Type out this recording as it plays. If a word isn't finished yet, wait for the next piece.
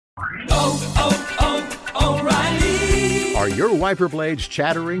O'Reilly. Are your wiper blades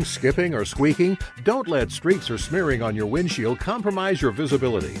chattering, skipping, or squeaking? Don't let streaks or smearing on your windshield compromise your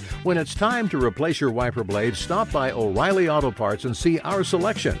visibility. When it's time to replace your wiper blades, stop by O'Reilly Auto Parts and see our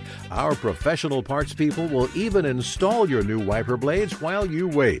selection. Our professional parts people will even install your new wiper blades while you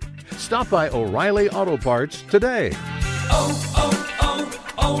wait. Stop by O'Reilly Auto Parts today.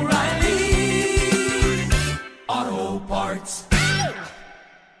 O'Reilly Auto Parts.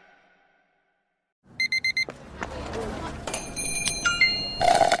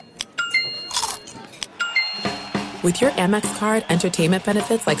 With your Amex card, entertainment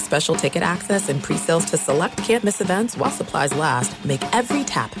benefits like special ticket access and pre-sales to select can't-miss events while supplies last make every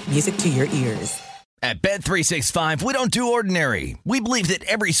tap music to your ears. At Bet365, we don't do ordinary. We believe that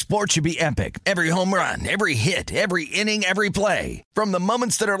every sport should be epic. Every home run, every hit, every inning, every play. From the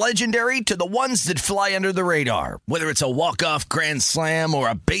moments that are legendary to the ones that fly under the radar. Whether it's a walk-off grand slam or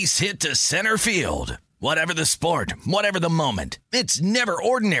a base hit to center field. Whatever the sport, whatever the moment, it's never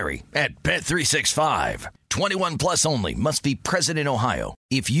ordinary at Bet365. 21 plus only. Must be present in Ohio.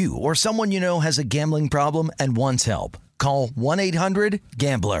 If you or someone you know has a gambling problem and wants help, call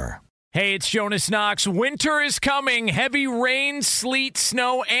 1-800-GAMBLER. Hey, it's Jonas Knox. Winter is coming. Heavy rain, sleet,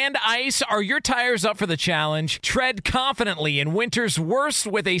 snow, and ice. Are your tires up for the challenge? Tread confidently in winter's worst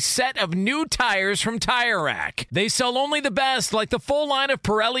with a set of new tires from Tire Rack. They sell only the best, like the full line of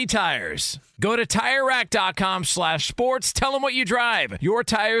Pirelli tires. Go to TireRack.com/sports. Tell them what you drive. Your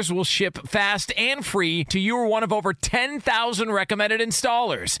tires will ship fast and free to you or one of over 10,000 recommended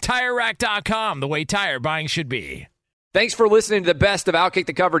installers. TireRack.com, the way tire buying should be. Thanks for listening to the Best of Outkick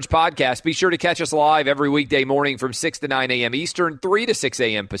the Coverage podcast. Be sure to catch us live every weekday morning from 6 to 9 a.m. Eastern, 3 to 6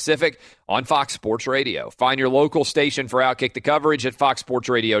 a.m. Pacific on Fox Sports Radio. Find your local station for Outkick the Coverage at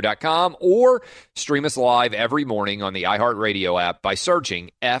foxsportsradio.com or stream us live every morning on the iHeartRadio app by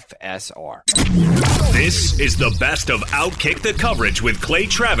searching FSR. This is the Best of Outkick the Coverage with Clay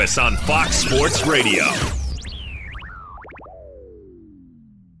Travis on Fox Sports Radio.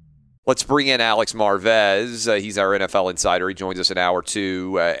 Let's bring in Alex Marvez. He's our NFL insider. He joins us an hour or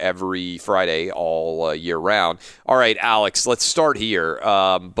two every Friday all year round. All right, Alex, let's start here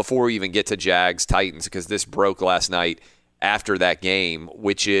before we even get to Jags-Titans, because this broke last night after that game,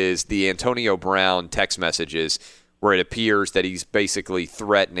 which is the Antonio Brown text messages where it appears that he's basically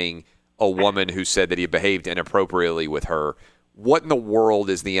threatening a woman who said that he behaved inappropriately with her. What in the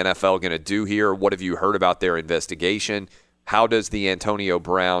world is the NFL going to do here? What have you heard about their investigation? How does the Antonio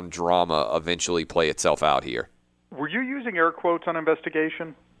Brown drama eventually play itself out here? Were you using air quotes on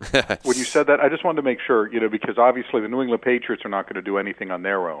investigation when you said that? I just wanted to make sure, because obviously the New England Patriots are not going to do anything on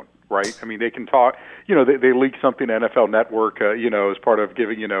their own, right? I mean, they can talk, they leaked something to NFL Network, as part of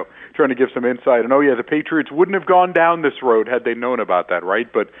giving, trying to give some insight. And, the Patriots wouldn't have gone down this road had they known about that, right?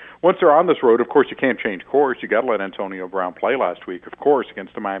 But once they're on this road, of course, you can't change course. You got to let Antonio Brown play last week, of course,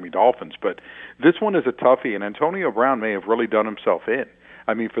 against the Miami Dolphins. But this one is a toughie, and Antonio Brown may have really done himself in.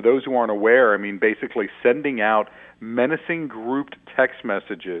 I mean, for those who aren't aware, basically sending out menacing grouped text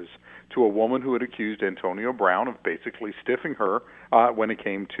messages to a woman who had accused Antonio Brown of basically stiffing her when it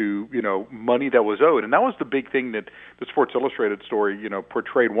came to, money that was owed. And that was the big thing that the Sports Illustrated story,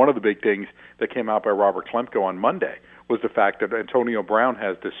 portrayed. One of the big things that came out by Robert Klemko on Monday was the fact that Antonio Brown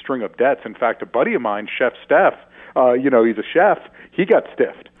has this string of debts. In fact, a buddy of mine, Chef Steph, he's a chef, he got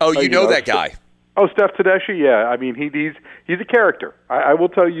stiffed. Oh, you know that guy. Oh, Steph Tedeschi, yeah. I mean, he's a character. I will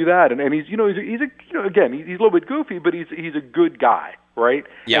tell you that. And he's he's a little bit goofy, but he's a good guy, right?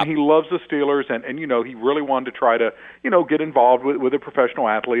 Yeah. And he loves the Steelers, and he really wanted to try to get involved with a professional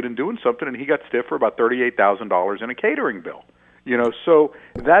athlete and doing something, and he got stiffed for about $38,000 in a catering bill. So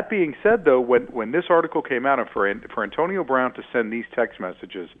that being said, though, when this article came out, and for Antonio Brown to send these text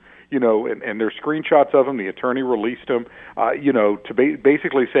messages, and there's screenshots of them, the attorney released them, to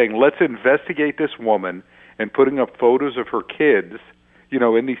basically saying, let's investigate this woman, and putting up photos of her kids,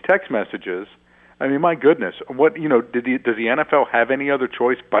 in these text messages. I mean, my goodness, what does the NFL have any other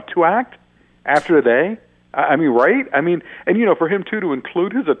choice but to act after they? I mean, right? I mean, and for him too to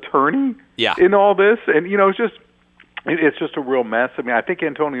include his attorney in all this, and it's just a real mess. I mean, I think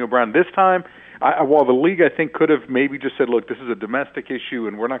Antonio Brown this time, while the league I think could have maybe just said, look, this is a domestic issue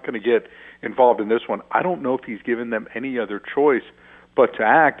and we're not going to get involved in this one. I don't know if he's given them any other choice but to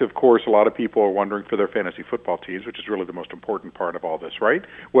act. Of course, a lot of people are wondering for their fantasy football teams, which is really the most important part of all this, right?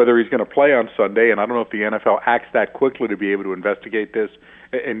 Whether he's going to play on Sunday, and I don't know if the NFL acts that quickly to be able to investigate this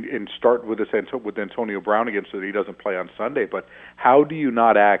and start with Antonio Brown again so that he doesn't play on Sunday. But how do you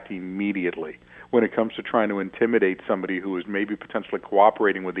not act immediately when it comes to trying to intimidate somebody who is maybe potentially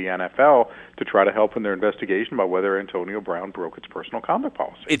cooperating with the NFL to try to help in their investigation about whether Antonio Brown broke its personal conduct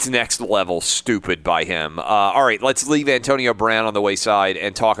policy. It's next level stupid by him. All right, let's leave Antonio Brown on the wayside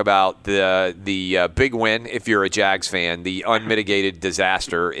and talk about the big win if you're a Jags fan, the unmitigated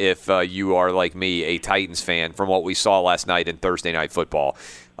disaster if you are, like me, a Titans fan from what we saw last night in Thursday Night Football.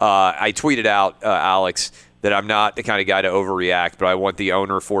 I tweeted out, Alex, that I'm not the kind of guy to overreact, but I want the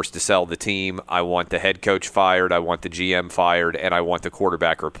owner forced to sell the team. I want the head coach fired. I want the GM fired, and I want the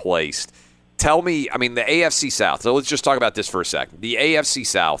quarterback replaced. Tell me, I mean, the AFC South, so let's just talk about this for a second. The AFC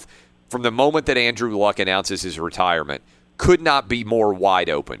South, from the moment that Andrew Luck announces his retirement, could not be more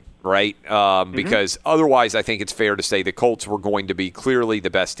wide open, right? Because otherwise I think it's fair to say the Colts were going to be clearly the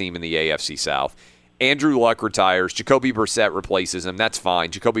best team in the AFC South. Andrew Luck retires. Jacoby Brissett replaces him. That's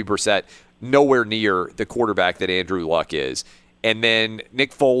fine. Jacoby Brissett nowhere near the quarterback that Andrew Luck is. And then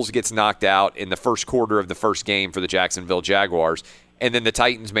Nick Foles gets knocked out in the first quarter of the first game for the Jacksonville Jaguars. And then the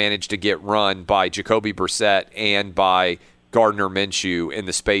Titans manage to get run by Jacoby Brissett and by Gardner Minshew in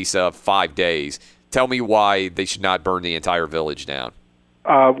the space of 5 days. Tell me why they should not burn the entire village down.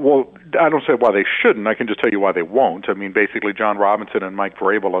 Well, I don't say why they shouldn't. I can just tell you why they won't. I mean, basically, John Robinson and Mike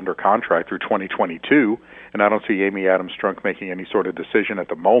Vrabel under contract through 2022, and I don't see Amy Adams-Strunk making any sort of decision at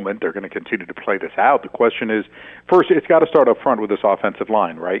the moment. They're going to continue to play this out. The question is, first, it's got to start up front with this offensive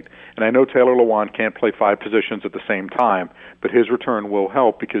line, right? And I know Taylor Lewan can't play 5 positions at the same time, but his return will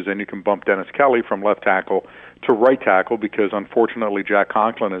help because then you can bump Dennis Kelly from left tackle to right tackle because, unfortunately, Jack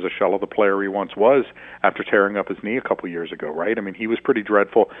Conklin is a shell of the player he once was after tearing up his knee a couple years ago, right? I mean, he was pretty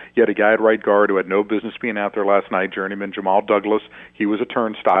dreadful. You had a guy at right guard who had no business being out there last night, journeyman Jamal Douglas. He was a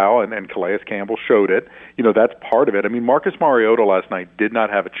turnstile, and Calais Campbell showed it. You know, that's part of it. I mean, Marcus Mariota last night did not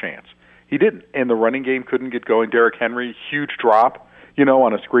have a chance. He didn't. And the running game couldn't get going. Derrick Henry, huge drop. You know,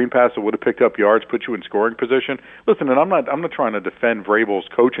 on a screen pass that would have picked up yards, put you in scoring position. Listen, and I'm not trying to defend Vrabel's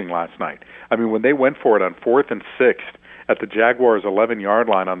coaching last night. I mean, when they went for it on 4th and 6th at the Jaguars' 11-yard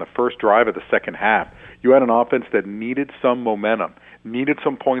line on the first drive of the second half, you had an offense that needed some momentum, needed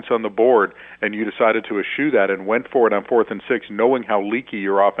some points on the board, and you decided to eschew that and went for it on 4th and 6, knowing how leaky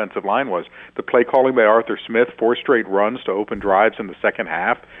your offensive line was. The play calling by Arthur Smith, 4 straight runs to open drives in the second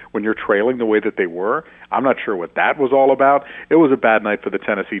half when you're trailing the way that they were. I'm not sure what that was all about. It was a bad night for the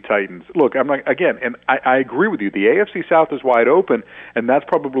Tennessee Titans. Look, I'm not, again, and I agree with you. The AFC South is wide open, and that's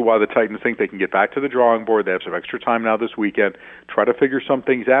probably why the Titans think they can get back to the drawing board. They have some extra time now this weekend, try to figure some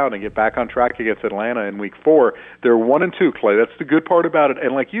things out and get back on track against Atlanta in Week 4. They're 1-2, Clay. That's the good part about it.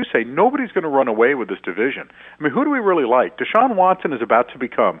 And like you say, nobody's going to run away with this division. I mean, who do we really like? Deshaun Watson is about to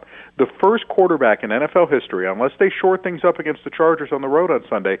become the first quarterback in NFL history, unless they shore things up against the Chargers on the road on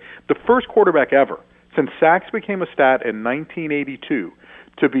Sunday, the first quarterback ever since sacks became a stat in 1982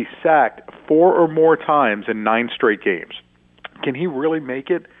 to be sacked 4 or more times in 9 straight games. Can he really make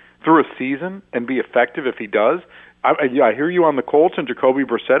it through a season and be effective if he does? I hear you on the Colts and Jacoby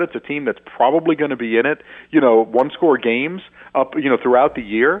Brissett. It's a team that's probably going to be in it, one-score games up, throughout the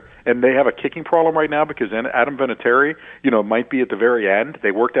year. And they have a kicking problem right now because Adam Vinatieri, might be at the very end.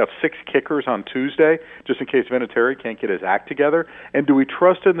 They worked out 6 kickers on Tuesday just in case Vinatieri can't get his act together. And do we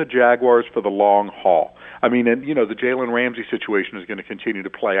trust in the Jaguars for the long haul? I mean, and, the Jalen Ramsey situation is going to continue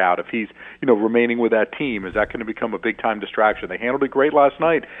to play out. If he's, remaining with that team, is that going to become a big-time distraction? They handled it great last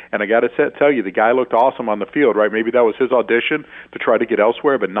night, and I got to tell you, the guy looked awesome on the field, right? Maybe that was his audition to try to get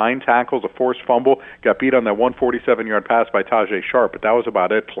elsewhere, but 9 tackles, a forced fumble, got beat on that 147-yard pass by Tajay Sharp, but that was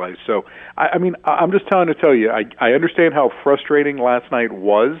about it, Clay. So, I'm just trying to tell you, I understand how frustrating last night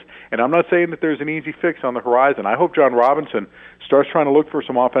was, and I'm not saying that there's an easy fix on the horizon. I hope John Robinson starts trying to look for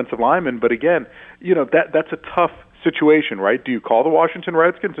some offensive linemen, but again, that's a tough situation, right? Do you call the Washington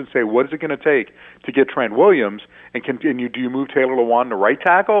Redskins and say, what is it going to take to get Trent Williams, and do you move Taylor Lewan to right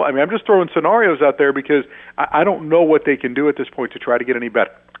tackle? I mean, I'm just throwing scenarios out there because I don't know what they can do at this point to try to get any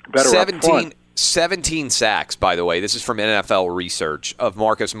better up front. 17 sacks, by the way. This is from NFL research of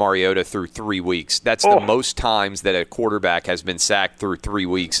Marcus Mariota through 3 weeks. That's the most times that a quarterback has been sacked through 3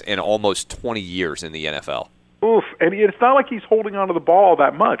 weeks in almost 20 years in the NFL. Oof, and it's not like he's holding onto the ball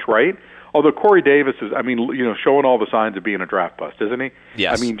that much, right? Although Corey Davis is, showing all the signs of being a draft bust, isn't he?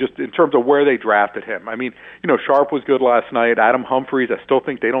 Yes. I mean, just in terms of where they drafted him. I mean, Sharp was good last night. Adam Humphries, I still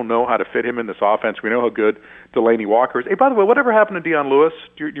think they don't know how to fit him in this offense. We know how good Delaney Walker is. Hey, by the way, whatever happened to Deion Lewis?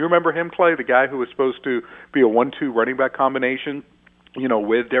 Do you remember him, Clay, the guy who was supposed to be a 1-2 running back combination,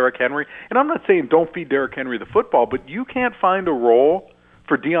 with Derrick Henry? And I'm not saying don't feed Derrick Henry the football, but you can't find a role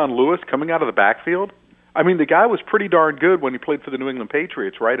for Deion Lewis coming out of the backfield? I mean, the guy was pretty darn good when he played for the New England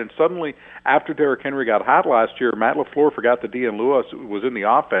Patriots, right? And suddenly, after Derrick Henry got hot last year, Matt LaFleur forgot that Dion Lewis was in the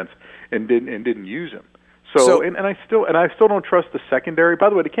offense and didn't use him. So I still don't trust the secondary. By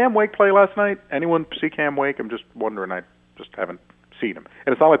the way, did Cam Wake play last night? Anyone see Cam Wake? I'm just wondering. I just haven't seen him.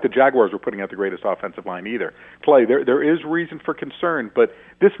 And it's not like the Jaguars were putting out the greatest offensive line either. Clay, there is reason for concern, but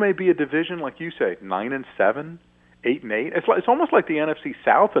this may be a division, like you say, 9-7, 8-8. It's almost like the NFC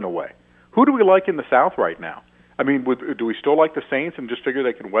South in a way. Who do we like in the South right now? I mean, do we still like the Saints and just figure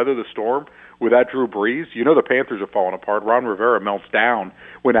they can weather the storm without Drew Brees? You know the Panthers are falling apart. Ron Rivera melts down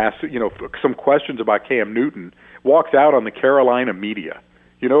when asked, some questions about Cam Newton, walks out on the Carolina media.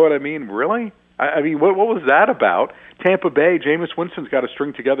 You know what I mean? Really? I mean, what was that about? Tampa Bay, Jameis Winston's got to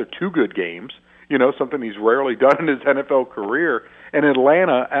string together 2 good games, something he's rarely done in his NFL career. And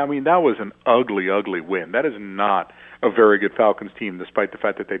Atlanta, I mean, that was an ugly, ugly win. That is not a very good Falcons team, despite the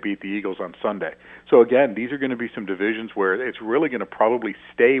fact that they beat the Eagles on Sunday. So, again, these are going to be some divisions where it's really going to probably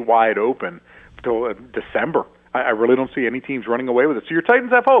stay wide open until December. I really don't see any teams running away with it. So your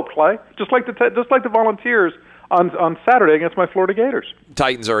Titans have hope, Clay, just like the Volunteers on Saturday against my Florida Gators.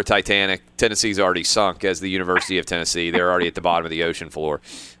 Titans are a Titanic. Tennessee's already sunk as the University of Tennessee. They're already at the bottom of the ocean floor.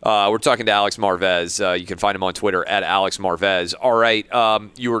 We're talking to Alex Marvez. You can find him on Twitter at Alex Marvez. All right,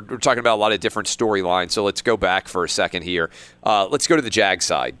 we're talking about a lot of different storylines, so let's go back for a second here. Let's go to the Jag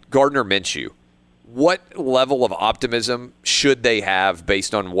side. Gardner Minshew. What level of optimism should they have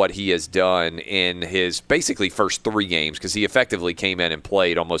based on what he has done in his basically first 3 games? Because he effectively came in and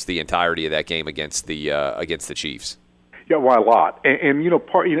played almost the entirety of that game against the Chiefs. Yeah, well, a lot. And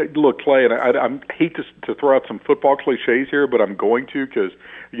look, Clay, and I hate to throw out some football cliches here, but I'm going to because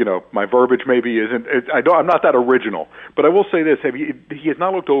my verbiage maybe isn't. I'm not that original, but I will say this: he has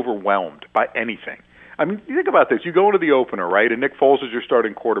not looked overwhelmed by anything. I mean, you think about this. You go into the opener, right, and Nick Foles is your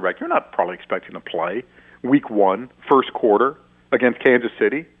starting quarterback. You're not probably expecting to play week 1, first quarter, against Kansas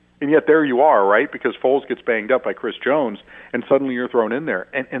City. And yet there you are, right, because Foles gets banged up by Chris Jones, and suddenly you're thrown in there.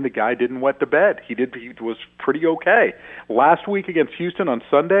 And the guy didn't wet the bed. He was pretty okay. Last week against Houston on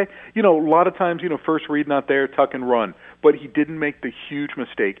Sunday, a lot of times, first read not there, tuck and run. But he didn't make the huge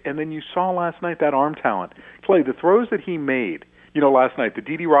mistake. And then you saw last night that arm talent. Clay, the throws that he made, last night, the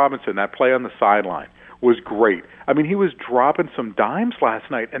D.D. Robinson, that play on the sideline, was great. I mean, he was dropping some dimes last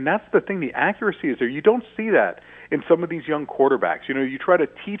night, and that's the thing. The accuracy is there. You don't see that in some of these young quarterbacks. You try to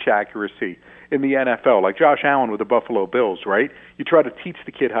teach accuracy in the NFL, like Josh Allen with the Buffalo Bills, right? You try to teach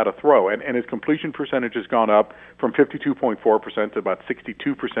the kid how to throw, and his completion percentage has gone up from 52.4% to about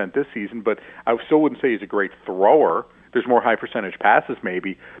 62% this season, but I still wouldn't say he's a great thrower. There's more high percentage passes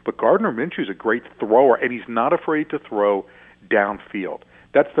maybe, but Gardner Minshew's a great thrower, and he's not afraid to throw downfield.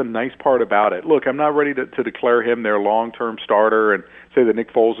 That's the nice part about it. Look, I'm not ready to declare him their long-term starter and say that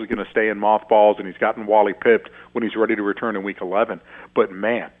Nick Foles is going to stay in mothballs and he's gotten Wally pipped when he's ready to return in Week 11. But,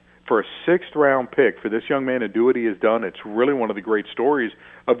 man, for a 6th-round pick, for this young man to do what he has done, it's really one of the great stories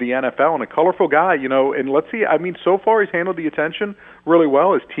of the NFL, and a colorful guy, and let's see, I mean, so far he's handled the attention really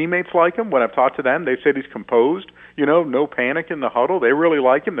well. His teammates like him. When I've talked to them, they've said he's composed, no panic in the huddle. They really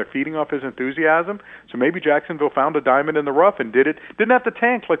like him. They're feeding off his enthusiasm. So maybe Jacksonville found a diamond in the rough and didn't have to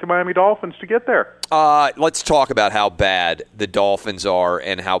tank like the Miami Dolphins to get there. Let's talk about how bad the Dolphins are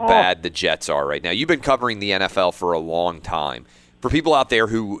and how bad the Jets are right now. You've been covering the NFL for a long time. For people out there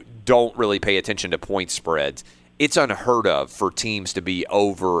who don't really pay attention to point spreads, it's unheard of for teams to be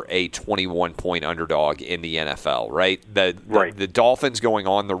over a 21-point underdog in the NFL, right? The Dolphins going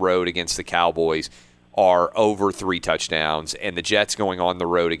on the road against the Cowboys are over 3 touchdowns, and the Jets going on the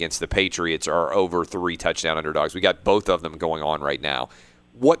road against the Patriots are over 3 touchdown underdogs. We got both of them going on right now.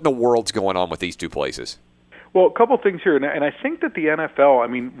 What in the world's going on with these two places? Well, a couple things here, and I think that the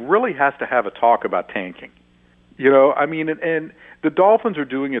NFL, really has to have a talk about tanking. And the Dolphins are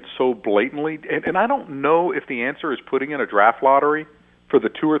doing it so blatantly, and I don't know if the answer is putting in a draft lottery for the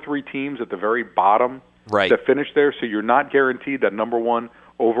 2 or 3 teams at the very bottom that finish there, so you're not guaranteed that number 1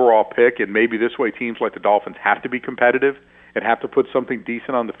 overall pick, and maybe this way teams like the Dolphins have to be competitive and have to put something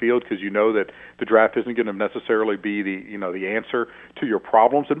decent on the field because that the draft isn't going to necessarily be the answer to your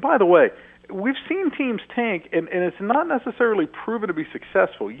problems. And by the way, we've seen teams tank, and it's not necessarily proven to be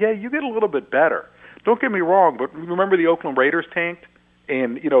successful. Yeah, you get a little bit better. Don't get me wrong, but remember the Oakland Raiders tanked?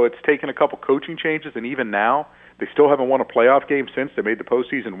 And, it's taken a couple coaching changes, and even now, they still haven't won a playoff game since. They made the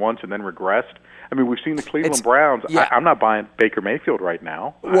postseason once and then regressed. We've seen the Cleveland Browns. Yeah. I'm not buying Baker Mayfield right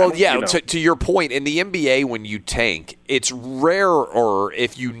now. Well, to your point, in the NBA, when you tank, it's rarer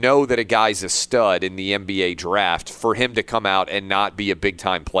if you know that a guy's a stud in the NBA draft for him to come out and not be a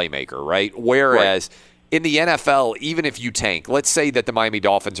big-time playmaker, right? Whereas in the NFL, even if you tank, let's say that the Miami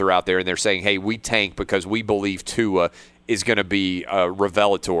Dolphins are out there and they're saying, hey, we tank because we believe Tua is going to be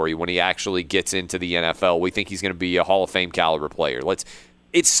revelatory when he actually gets into the NFL. We think he's going to be a Hall of Fame caliber player.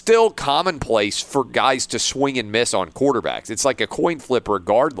 It's still commonplace for guys to swing and miss on quarterbacks. It's like a coin flip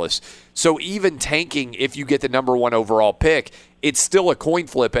regardless. So even tanking, if you get the number 1 overall pick, it's still a coin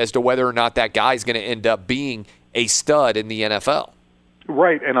flip as to whether or not that guy is going to end up being a stud in the NFL.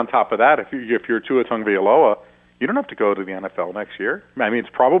 Right, and on top of that, if you're Tua Tagovailoa, you don't have to go to the NFL next year. I mean, it's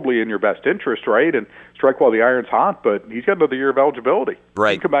probably in your best interest, right? And strike while the iron's hot, but he's got another year of eligibility.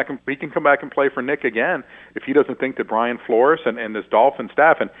 Right. He can come back and play for Nick again if he doesn't think that Brian Flores and this Dolphin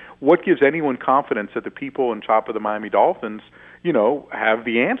staff, and what gives anyone confidence that the people in top of the Miami Dolphins, have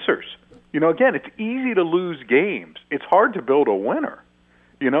the answers? Again, it's easy to lose games. It's hard to build a winner.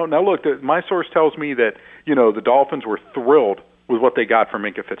 Now look, my source tells me that, the Dolphins were thrilled with what they got from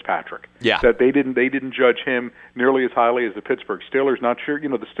Minkah Fitzpatrick. Yeah. That they didn't judge him nearly as highly as the Pittsburgh Steelers. Not sure, the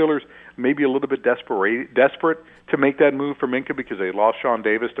Steelers may be a little bit desperate to make that move for Minkah because they lost Sean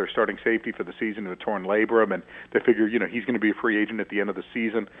Davis, their starting safety for the season, to a torn labrum, and they figure, he's going to be a free agent at the end of the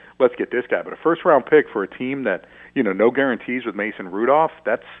season. Let's get this guy. But a first-round pick for a team that, no guarantees with Mason Rudolph,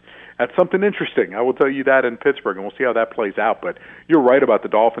 that's something interesting. I will tell you that in Pittsburgh, and we'll see how that plays out. But you're right about the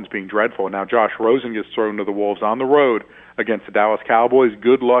Dolphins being dreadful. And now Josh Rosen gets thrown to the Wolves on the road against the Dallas Cowboys.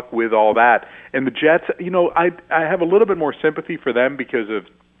 Good luck with all that. And the Jets, I have a little bit more sympathy for them because of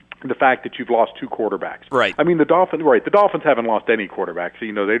the fact that you've lost 2 quarterbacks. Right. I mean, the Dolphins haven't lost any quarterbacks.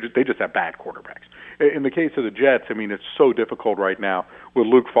 They just have bad quarterbacks. In the case of the Jets, I mean, it's so difficult right now with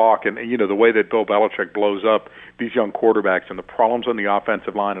Luke Falk and the way that Bill Belichick blows up these young quarterbacks and the problems on the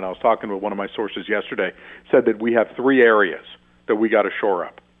offensive line. And I was talking with one of my sources yesterday, said that we have 3 areas that we got to shore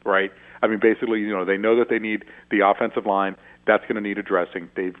up, right? I mean, basically, they know that they need the offensive line. That's going to need addressing.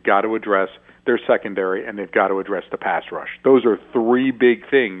 They've got to address their secondary, and they've got to address the pass rush. Those are 3 big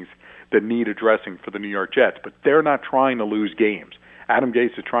things that need addressing for the New York Jets, but they're not trying to lose games. Adam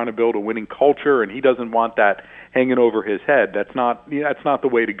Gase is trying to build a winning culture, and he doesn't want that hanging over his head. That's not the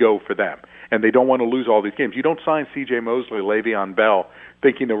way to go for them, and they don't want to lose all these games. You don't sign C.J. Mosley, Le'Veon Bell,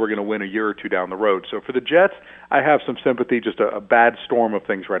 thinking that we're going to win a year or 2 down the road. So for the Jets, I have some sympathy, just a bad storm of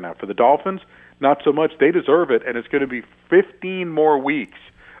things right now. For the Dolphins, not so much. They deserve it, and it's going to be 15 more weeks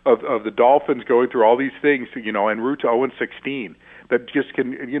of the Dolphins going through all these things, en route to 0-16 that just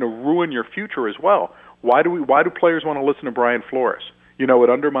can, ruin your future as well. Why do players want to listen to Brian Flores? It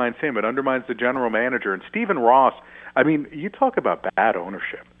undermines him. It undermines the general manager. And Stephen Ross, I mean, you talk about bad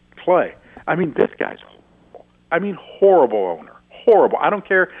ownership. Clay, I mean, this guy's horrible. I mean, horrible owner. Horrible. I don't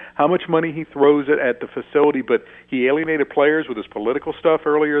care how much money he throws at the facility, but he alienated players with his political stuff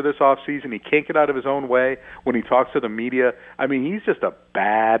earlier this offseason. He can't get out of his own way when he talks to the media. I mean, he's just a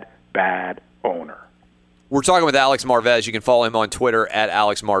bad, bad owner. We're talking with Alex Marvez. You can follow him on Twitter at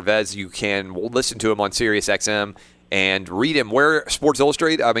Alex Marvez. You can listen to him on SiriusXM and read him. Where Sports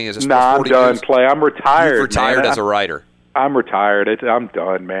Illustrated? I mean, is it Sports I'm 40 done, News? Clay. I'm retired. You've retired as a writer. I'm retired. I'm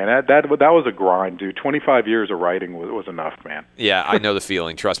done, man. That was a grind, dude. 25 years of writing was enough, man. Yeah, I know the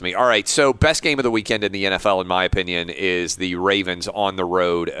feeling. Trust me. All right, so best game of the weekend in the NFL, in my opinion, is the Ravens on the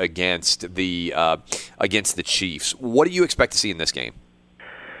road against the Chiefs. What do you expect to see in this game?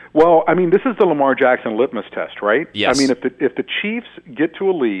 Well, I mean, this is the Lamar Jackson litmus test, right? Yes. I mean, if the Chiefs get to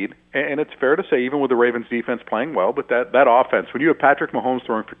a lead, and it's fair to say, even with the Ravens' defense playing well, but that offense, when you have Patrick Mahomes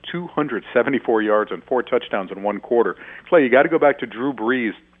throwing for 274 yards and 4 touchdowns in one quarter, Clay, you got to go back to Drew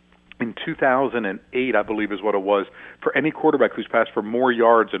Brees in 2008, I believe is what it was, for any quarterback who's passed for more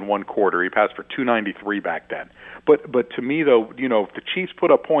yards in one quarter. He passed for 293 back then. But to me, though, if the Chiefs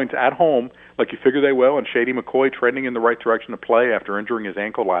put up points at home, like you figure they will, and Shady McCoy trending in the right direction to play after injuring his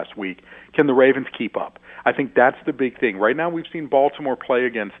ankle last week, can the Ravens keep up? I think that's the big thing. Right now we've seen Baltimore play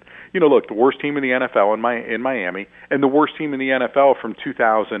against, the worst team in the NFL in Miami, and the worst team in the NFL from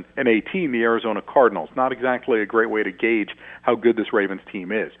 2018, the Arizona Cardinals. Not exactly a great way to gauge how good this Ravens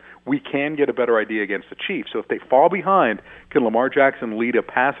team is. We can get a better idea against the Chiefs. So if they fall behind, can Lamar Jackson lead a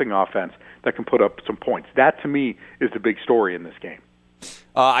passing offense that can put up some points? That, to me, is the big story in this game.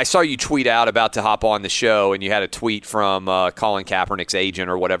 I saw you tweet out about to hop on the show, and you had a tweet from Colin Kaepernick's agent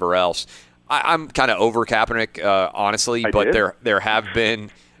or whatever else. I'm kind of over Kaepernick, honestly, but there have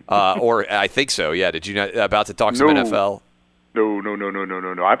been, or I think so, yeah. Did you know about to talk some NFL? No.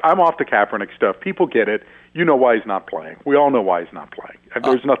 I'm off the Kaepernick stuff. People get it. You know why he's not playing. We all know why he's not playing.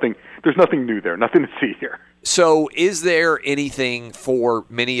 There's nothing new there. Nothing to see here. So is there anything for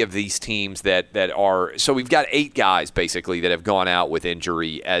many of these teams that are – so we've got 8 guys basically that have gone out with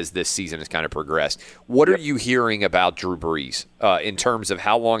injury as this season has kind of progressed. What are you hearing about Drew Brees in terms of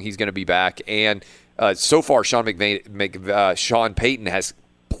how long he's going to be back and So far, Sean Payton has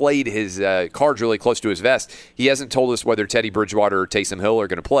played his cards really close to his vest. He hasn't told us whether Teddy Bridgewater or Taysom Hill are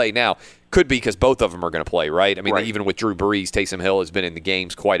going to play. Now, could be because both of them are going to play, right? I mean, even with Drew Brees, Taysom Hill has been in the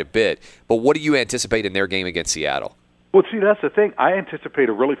games quite a bit. But what do you anticipate in their game against Seattle? Well, see, that's the thing. I anticipate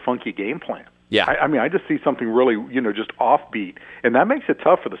a really funky game plan. Yeah. I mean, I just see something really, just offbeat, and that makes it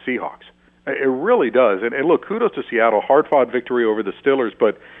tough for the Seahawks. It really does. And look, kudos to Seattle. Hard-fought victory over the Steelers,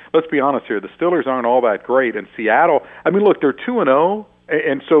 but let's be honest here. The Steelers aren't all that great, and Seattle, I mean, look, they're 2-0.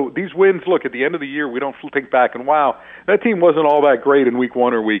 And so these wins, look, at the end of the year, we don't think back and, wow, that team wasn't all that great in week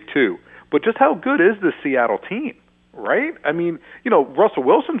 1 or week 2. But just how good is this Seattle team, right? I mean, Russell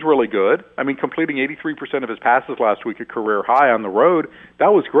Wilson's really good. I mean, completing 83% of his passes last week, a career high on the road.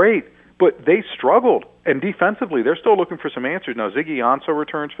 That was great. But they struggled. And defensively, they're still looking for some answers. Now, Ziggy Ansah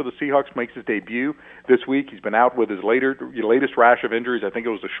returns for the Seahawks, makes his debut this week. He's been out with his latest rash of injuries. I think it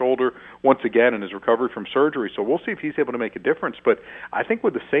was the shoulder once again and his recovery from surgery. So we'll see if he's able to make a difference. But I think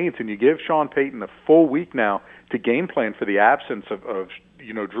with the Saints, and you give Sean Payton a full week now to game plan for the absence of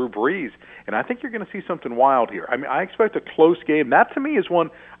Drew Brees, and I think you're going to see something wild here. I mean, I expect a close game. That, to me, is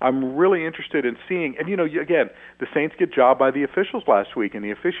one I'm really interested in seeing. And, again, the Saints get jobbed by the officials last week. And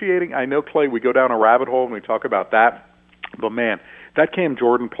the officiating, I know, Clay, we go down a rabbit hole when we talk about that. But, man, that Cam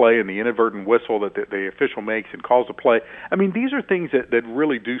Jordan play and the inadvertent whistle that the official makes and calls a play, I mean, these are things that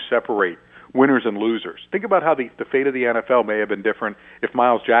really do separate winners and losers. Think about how the fate of the NFL may have been different if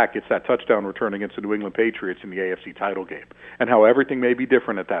Myles Jack gets that touchdown return against the New England Patriots in the AFC title game, and how everything may be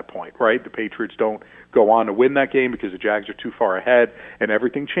different at that point, right? The Patriots don't go on to win that game because the Jags are too far ahead, and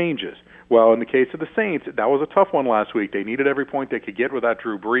everything changes. Well, in the case of the Saints, that was a tough one last week. They needed every point they could get without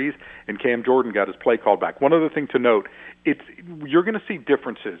Drew Brees, and Cam Jordan got his play called back. One other thing to note, you're going to see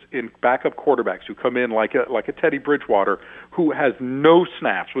differences in backup quarterbacks who come in like a Teddy Bridgewater, who has no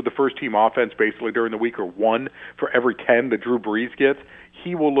snaps with the first-team offense basically during the week, or 1 for every 10 that Drew Brees gets.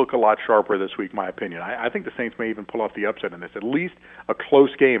 He will look a lot sharper this week, in my opinion. I think the Saints may even pull off the upset in this. At least a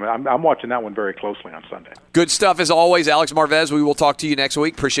close game. I'm watching that one very closely on Sunday. Good stuff as always, Alex Marvez. We will talk to you next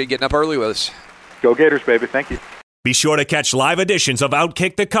week. Appreciate getting up early with us. Go Gators, baby. Thank you. Be sure to catch live editions of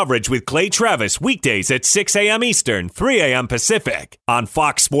Outkick the Coverage with Clay Travis weekdays at 6 a.m. Eastern, 3 a.m. Pacific on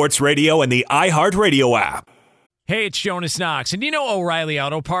Fox Sports Radio and the iHeartRadio app. Hey, it's Jonas Knox, and O'Reilly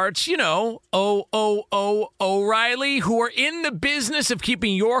Auto Parts, O'Reilly, who are in the business of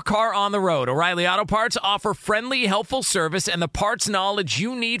keeping your car on the road. O'Reilly Auto Parts offer friendly, helpful service and the parts knowledge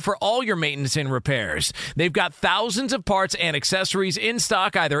you need for all your maintenance and repairs. They've got thousands of parts and accessories in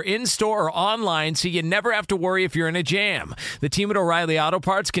stock, either in-store or online, so you never have to worry if you're in a jam. The team at O'Reilly Auto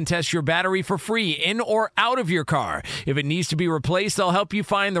Parts can test your battery for free in or out of your car. If it needs to be replaced, they'll help you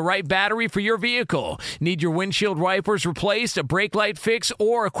find the right battery for your vehicle. Need your windshield wipers replaced, a brake light fix,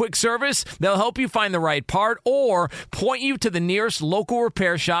 or a quick service? They'll help you find the right part or point you to the nearest local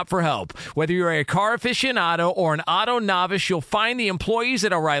repair shop for help. Whether you're a car aficionado or an auto novice, you'll find the employees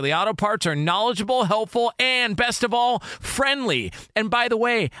at O'Reilly Auto Parts are knowledgeable, helpful, and best of all, friendly. And by the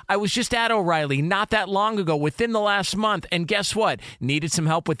way, I was just at O'Reilly not that long ago, within the last month, and guess what? Needed some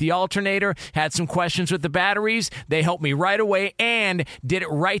help with the alternator, had some questions with the batteries. They helped me right away and did it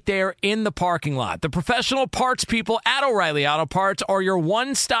right there in the parking lot. The professional parts people at O'Reilly Auto Parts are your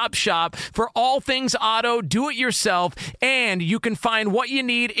one-stop shop for all things auto, do-it-yourself, and you can find what you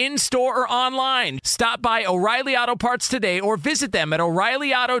need in-store or online. Stop by O'Reilly Auto Parts today or visit them at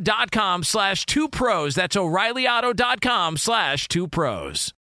O'ReillyAuto.com/2pros. That's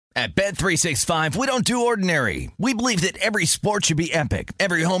O'ReillyAuto.com/2pros. At Bet365, we don't do ordinary. We believe that every sport should be epic.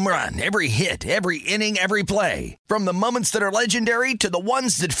 Every home run, every hit, every inning, every play. From the moments that are legendary to the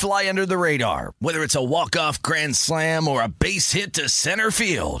ones that fly under the radar. Whether it's a walk-off grand slam or a base hit to center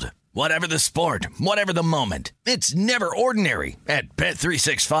field. Whatever the sport, whatever the moment. It's never ordinary at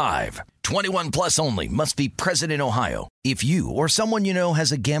Bet365. 21 plus only. Must be present in Ohio. If you or someone you know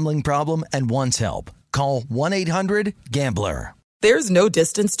has a gambling problem and wants help, call 1-800-GAMBLER. There's no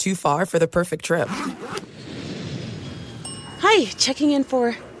distance too far for the perfect trip. Hi, checking in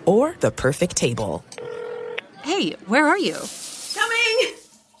for... Or the perfect table. Hey, where are you? Coming!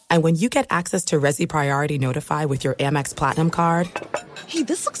 And when you get access to Resi Priority Notify with your Amex Platinum card... Hey,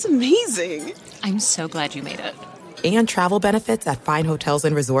 this looks amazing! I'm so glad you made it. And travel benefits at fine hotels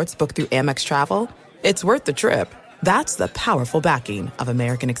and resorts booked through Amex Travel, it's worth the trip. That's the powerful backing of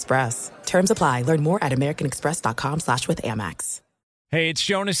American Express. Terms apply. Learn more at americanexpress.com/withAmex. Hey, it's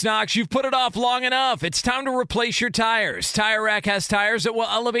Jonas Knox. You've put it off long enough. It's time to replace your tires. Tire Rack has tires that will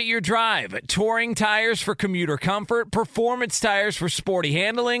elevate your drive. Touring tires for commuter comfort, performance tires for sporty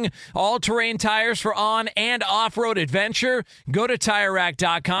handling, all-terrain tires for on- and off-road adventure. Go to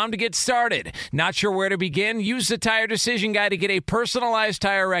TireRack.com to get started. Not sure where to begin? Use the Tire Decision Guide to get a personalized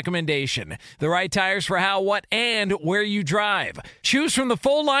tire recommendation. The right tires for how, what, and where you drive. Choose from the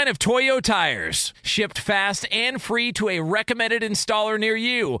full line of Toyo tires. Shipped fast and free to a recommended installer near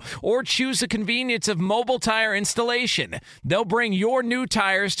you, or choose the convenience of mobile tire installation. They'll bring your new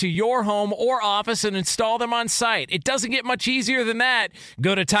tires to your home or office and install them on site. It doesn't get much easier than that.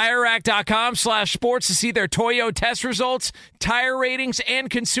 Go to TireRack.com/sports to see their Toyo test results, tire ratings,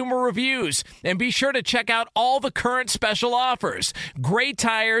 and consumer reviews. And be sure to check out all the current special offers. Great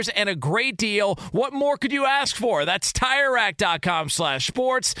tires and a great deal. What more could you ask for? That's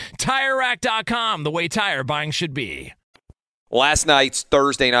TireRack.com/sports. TireRack.com, the way tire buying should be. Last night's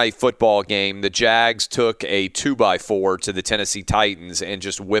Thursday night football game, the Jags took a 2x4 to the Tennessee Titans and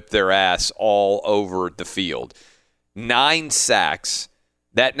just whipped their ass all over the field. 9 sacks.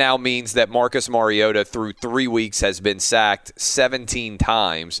 That now means that Marcus Mariota, through 3 weeks, has been sacked 17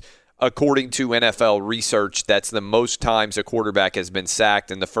 times. According to NFL research, that's the most times a quarterback has been sacked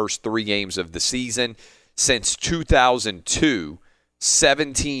in the first 3 games of the season. Since 2002,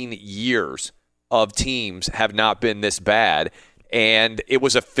 17 years of teams have not been this bad, and it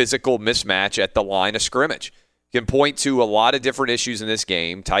was a physical mismatch at the line of scrimmage. You can point to a lot of different issues in this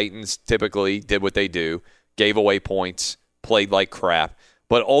game. Titans typically did what they do, gave away points, played like crap,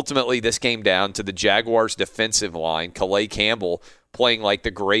 but ultimately this came down to the Jaguars' defensive line, Calais Campbell playing like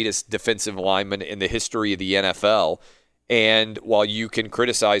the greatest defensive lineman in the history of the NFL, and while you can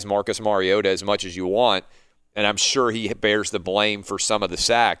criticize Marcus Mariota as much as you want, and I'm sure he bears the blame for some of the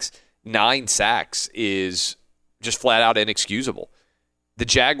sacks, 9 sacks is just flat out inexcusable. The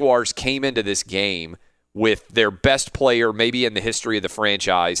Jaguars came into this game with their best player, maybe in the history of the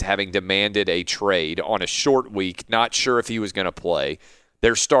franchise, having demanded a trade on a short week, not sure if he was going to play.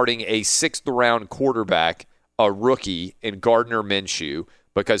 They're starting a 6th-round quarterback, a rookie, in Gardner Minshew,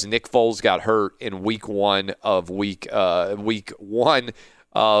 because Nick Foles got hurt in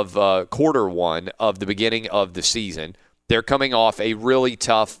quarter one of the beginning of the season. They're coming off a really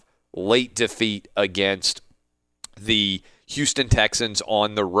tough late defeat against the Houston Texans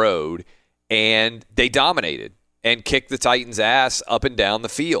on the road, and they dominated and kicked the Titans' ass up and down the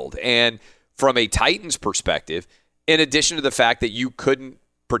field. And from a Titans perspective, in addition to the fact that you couldn't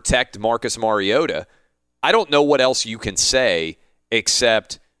protect Marcus Mariota, I don't know what else you can say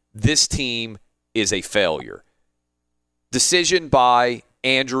except this team is a failure. Decision by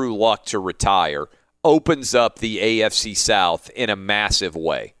Andrew Luck to retire opens up the AFC South in a massive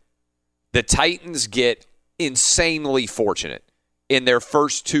way. The Titans get insanely fortunate in their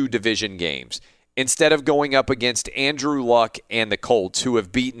first 2 division games. Instead of going up against Andrew Luck and the Colts, who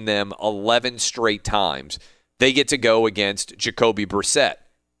have beaten them 11 straight times, they get to go against Jacoby Brissett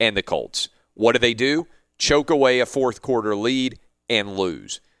and the Colts. What do? Choke away a fourth-quarter lead and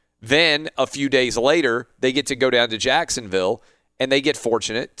lose. Then, a few days later, they get to go down to Jacksonville, and they get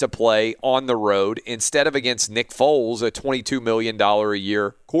fortunate to play on the road. Instead of against Nick Foles, a $22 million a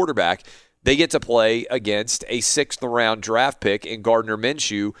year quarterback, they get to play against a 6th-round draft pick in Gardner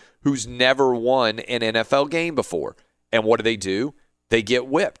Minshew, who's never won an NFL game before. And what do? They get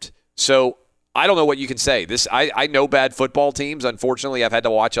whipped. So I don't know what you can say. I know bad football teams. Unfortunately, I've had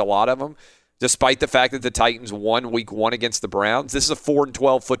to watch a lot of them. Despite the fact that the Titans won week 1 against the Browns, this is a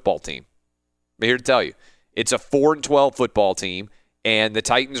 4-12 football team. I'm here to tell you. It's a 4-12 football team, and the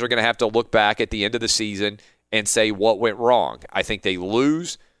Titans are going to have to look back at the end of the season and say what went wrong. I think they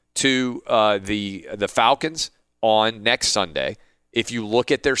lose to the Falcons on next Sunday. If you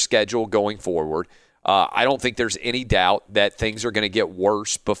look at their schedule going forward, I don't think there's any doubt that things are going to get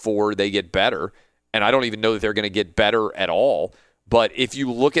worse before they get better, and I don't even know that they're going to get better at all. But if you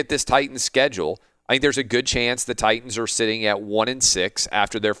look at this Titans schedule, I think there's a good chance the Titans are sitting at 1-6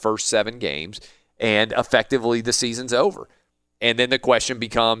 after their first 7 games, and effectively the season's over. And then the question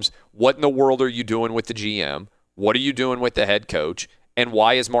becomes, what in the world are you doing with the GM? What are you doing with the head coach? And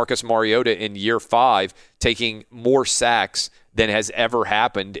why is Marcus Mariota in year 5 taking more sacks than has ever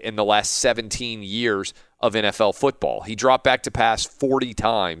happened in the last 17 years of NFL football? He dropped back to pass 40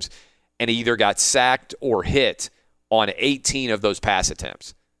 times, and he either got sacked or hit on 18 of those pass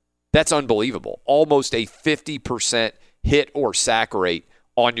attempts. That's unbelievable. Almost a 50% hit or sack rate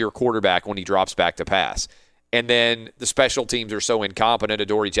on your quarterback when he drops back to pass. And then the special teams are so incompetent.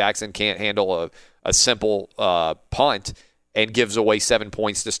 Adoree Jackson can't handle a simple punt and gives away 7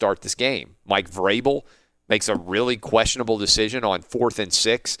 points to start this game. Mike Vrabel, makes a really questionable decision on 4th and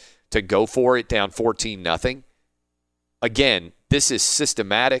 6 to go for it down 14-0. Again, this is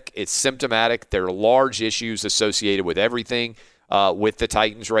systematic. It's symptomatic. There are large issues associated with everything with the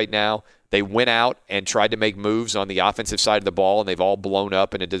Titans right now. They went out and tried to make moves on the offensive side of the ball, and they've all blown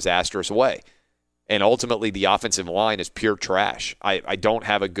up in a disastrous way. And ultimately, the offensive line is pure trash. I don't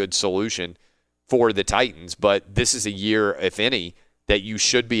have a good solution for the Titans, but this is a year, if any, that you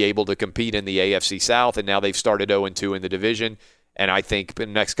should be able to compete in the AFC South, and now they've started 0-2 in the division, and I think in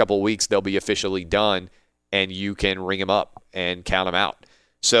the next couple of weeks they'll be officially done, and you can ring them up and count them out.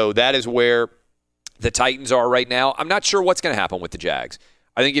 So that is where the Titans are right now. I'm not sure what's going to happen with the Jags.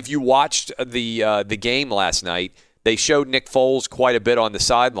 I think if you watched the game last night, they showed Nick Foles quite a bit on the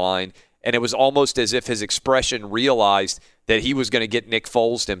sideline, and it was almost as if his expression realized that he was going to get Nick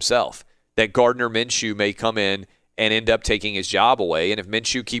Foles himself, that Gardner Minshew may come in and end up taking his job away. And if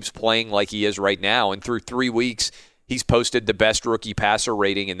Minshew keeps playing like he is right now, and through 3 weeks he's posted the best rookie passer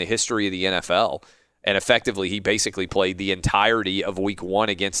rating in the history of the NFL, and effectively he basically played the entirety of Week 1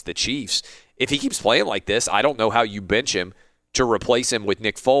 against the Chiefs. If he keeps playing like this, I don't know how you bench him to replace him with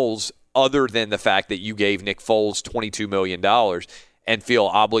Nick Foles, other than the fact that you gave Nick Foles $22 million and feel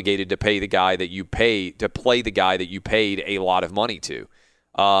obligated to pay the guy that you paid to play the guy that you paid a lot of money to.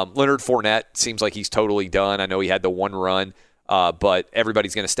 Leonard Fournette seems like he's totally done. I know he had the one run, but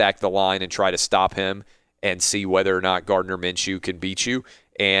everybody's going to stack the line and try to stop him and see whether or not Gardner Minshew can beat you.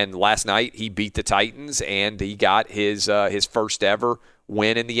 And last night he beat the Titans, and he got his first ever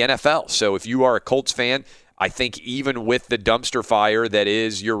win in the NFL. So if you are a Colts fan, I think even with the dumpster fire that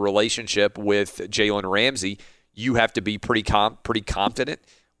is your relationship with Jalen Ramsey, you have to be pretty confident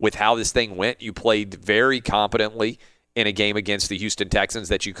with how this thing went. You played very competently in a game against the Houston Texans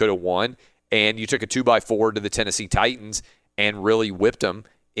that you could have won, and you took a 2-4 to the Tennessee Titans and really whipped them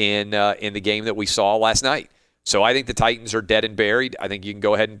in the game that we saw last night. So I think the Titans are dead and buried. I think you can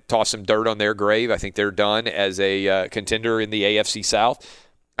go ahead and toss some dirt on their grave. I think they're done as a contender in the AFC South.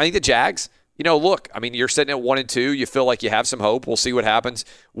 I think the Jags, look, I mean, you're sitting at 1-2. You feel like you have some hope. We'll see what happens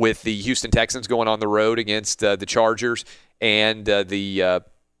with the Houston Texans going on the road against the Chargers and the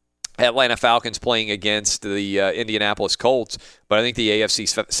Atlanta Falcons playing against the Indianapolis Colts. But I think the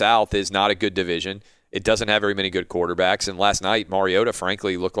AFC South is not a good division. It doesn't have very many good quarterbacks. And last night, Mariota,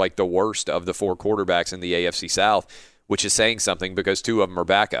 frankly, looked like the worst of the 4 quarterbacks in the AFC South, which is saying something because 2 of them are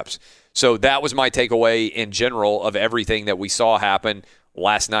backups. So that was my takeaway in general of everything that we saw happen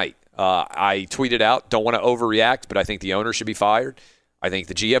last night. I tweeted out, don't want to overreact, but I think the owner should be fired. I think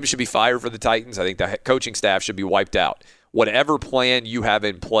the GM should be fired for the Titans. I think the coaching staff should be wiped out. Whatever plan you have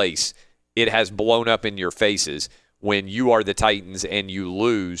in place, it has blown up in your faces when you are the Titans and you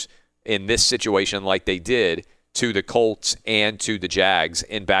lose in this situation like they did to the Colts and to the Jags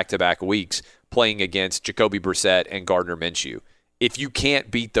in back-to-back weeks playing against Jacoby Brissett and Gardner Minshew. If you can't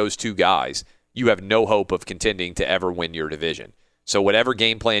beat those 2 guys, you have no hope of contending to ever win your division. So whatever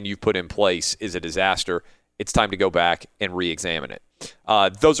game plan you've put in place is a disaster. It's time to go back and re-examine it.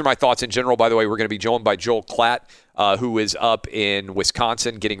 Those are my thoughts in general. By the way, we're going to be joined by Joel Klatt, who is up in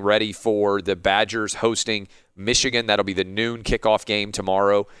Wisconsin getting ready for the Badgers hosting Michigan. That'll be the noon kickoff game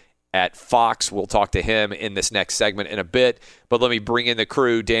tomorrow at Fox. We'll talk to him in this next segment in a bit. But let me bring in the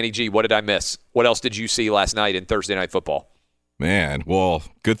crew. Danny G, what did I miss? What else did you see last night in Thursday Night Football? Man, well,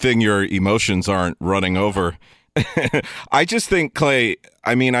 good thing your emotions aren't running over. I just think, Clay,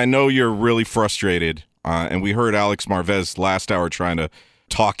 I mean, I know you're really frustrated, and we heard Alex Marvez last hour trying to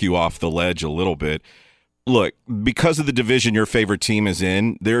talk you off the ledge a little bit. Look, because of the division your favorite team is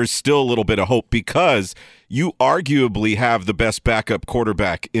in, there's still a little bit of hope because you arguably have the best backup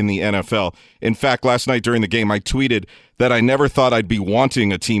quarterback in the NFL. In fact, last night during the game, I tweeted that I never thought I'd be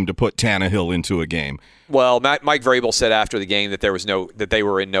wanting a team to put Tannehill into a game. Well, Mike Vrabel said after the game that they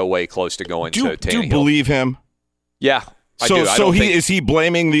were in no way close to going to Tannehill. Do you believe him? Yeah, I do. Is he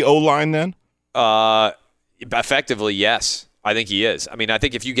blaming the O-line then? Effectively, yes. I think he is. I mean, I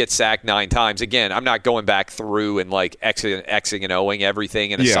think if you get sacked 9 times, again, I'm not going back through and like Xing and O'ing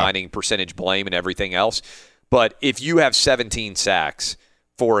everything and assigning percentage blame and everything else. But if you have 17 sacks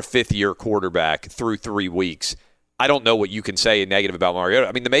for a 5th-year quarterback through 3 weeks, I don't know what you can say negative about Mariota.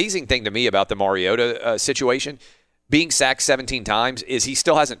 I mean, the amazing thing to me about the Mariota situation, being sacked 17 times, is he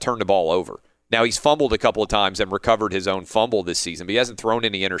still hasn't turned the ball over. Now, he's fumbled a couple of times and recovered his own fumble this season, but he hasn't thrown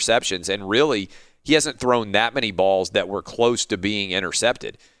any interceptions. And really, he hasn't thrown that many balls that were close to being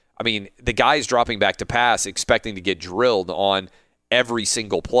intercepted. I mean, the guy is dropping back to pass expecting to get drilled on every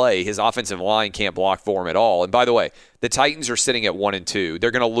single play. His offensive line can't block for him at all. And by the way, the Titans are sitting at 1-2. They're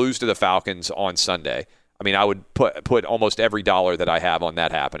going to lose to the Falcons on Sunday. I mean, I would put almost every dollar that I have on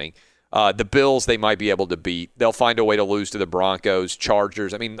that happening. The Bills they might be able to beat. They'll find a way to lose to the Broncos,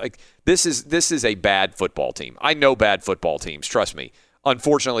 Chargers. I mean, like this is a bad football team. I know bad football teams. Trust me.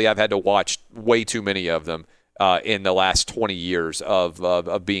 Unfortunately, I've had to watch way too many of them in the last 20 years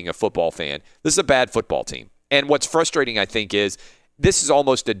of being a football fan. This is a bad football team. And what's frustrating, I think, is this is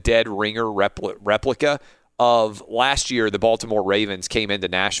almost a dead ringer replica of last year. The Baltimore Ravens came into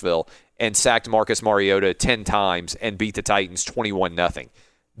Nashville and sacked Marcus Mariota 10 times and beat the Titans 21-0.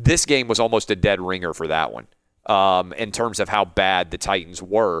 This game was almost a dead ringer for that one in terms of how bad the Titans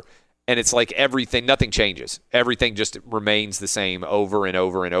were. And it's like nothing changes. Everything just remains the same over and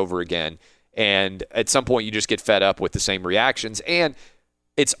over and over again. And at some point, you just get fed up with the same reactions. And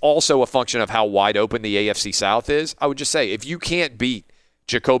it's also a function of how wide open the AFC South is. I would just say, if you can't beat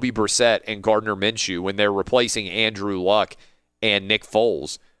Jacoby Brissett and Gardner Minshew when they're replacing Andrew Luck and Nick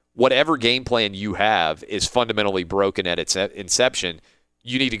Foles, whatever game plan you have is fundamentally broken at its inception.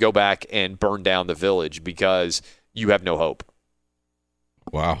 You need to go back and burn down the village because you have no hope.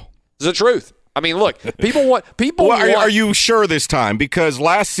 Wow. It's the truth. I mean, look, Are you sure this time? Because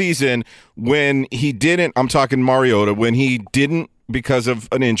last season, when he didn't, I'm talking Mariota, when he didn't, because of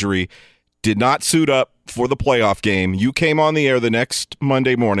an injury, did not suit up for the playoff game, you came on the air the next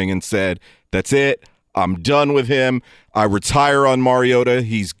Monday morning and said, that's it. I'm done with him. I retire on Mariota.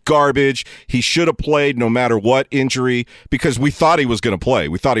 He's garbage. He should have played no matter what injury because we thought he was going to play.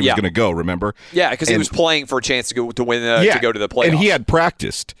 We thought he was going to go, remember? Yeah, because he was playing for a chance to go to win to go to the playoffs. And he had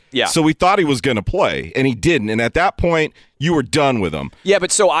practiced. Yeah. So we thought he was going to play, and he didn't. And at that point, you were done with him. Yeah,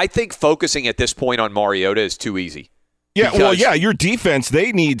 but so I think focusing at this point on Mariota is too easy. Yeah, your defense,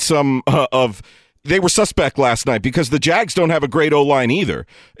 they need some they were suspect last night because the Jags don't have a great O-line either.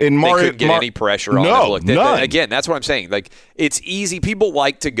 And they couldn't get any pressure on them. Look, none. Again, that's what I'm saying. Like, it's easy. People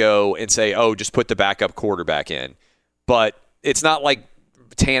like to go and say, oh, just put the backup quarterback in. But it's not like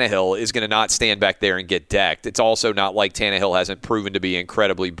Tannehill is going to not stand back there and get decked. It's also not like Tannehill hasn't proven to be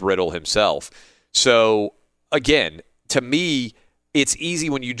incredibly brittle himself. So, again, to me, it's easy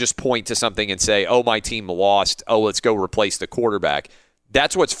when you just point to something and say, oh, my team lost. Oh, let's go replace the quarterback.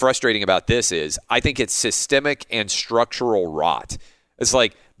 That's what's frustrating about this is I think it's systemic and structural rot. It's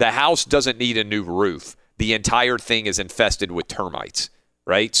like the house doesn't need a new roof. The entire thing is infested with termites,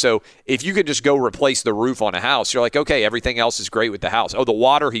 right? So if you could just go replace the roof on a house, you're like, okay, everything else is great with the house. Oh, the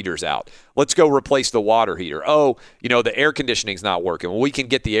water heater's out. Let's go replace the water heater. Oh, the air conditioning's not working. Well, we can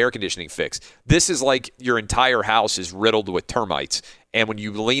get the air conditioning fixed. This is like your entire house is riddled with termites. And when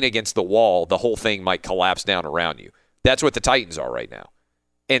you lean against the wall, the whole thing might collapse down around you. That's what the Titans are right now.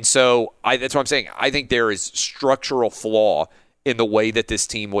 And so that's what I'm saying. I think there is structural flaw in the way that this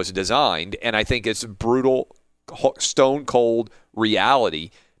team was designed, and I think it's brutal, stone-cold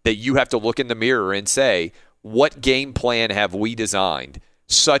reality that you have to look in the mirror and say, what game plan have we designed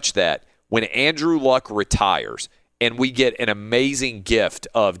such that when Andrew Luck retires and we get an amazing gift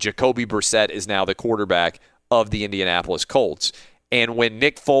of Jacoby Brissett is now the quarterback of the Indianapolis Colts, and when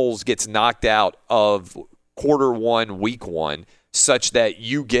Nick Foles gets knocked out of quarter one, week one, such that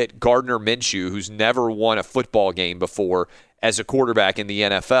you get Gardner Minshew, who's never won a football game before as a quarterback in the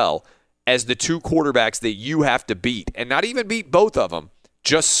NFL, as the two quarterbacks that you have to beat, and not even beat both of them,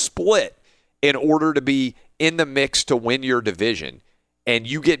 just split in order to be in the mix to win your division, and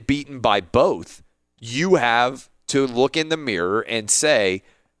you get beaten by both, you have to look in the mirror and say,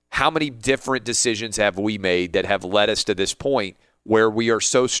 how many different decisions have we made that have led us to this point where we are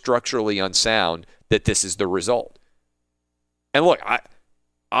so structurally unsound that this is the result? And look,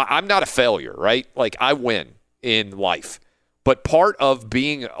 I'm not a failure, right? Like, I win in life. But part of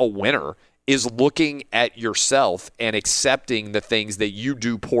being a winner is looking at yourself and accepting the things that you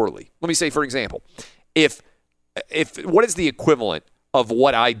do poorly. Let me say, for example, if what is the equivalent of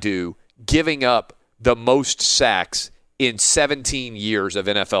what I do giving up the most sacks in 17 years of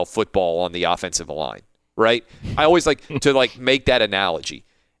NFL football on the offensive line, right? I always like to make that analogy.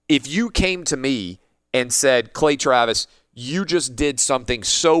 If you came to me and said, Clay Travis, you just did something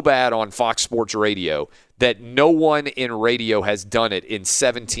so bad on Fox Sports Radio that no one in radio has done it in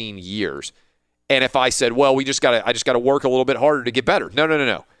 17 years. And if I said, well, I just got to work a little bit harder to get better.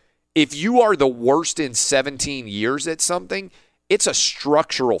 No. If you are the worst in 17 years at something, it's a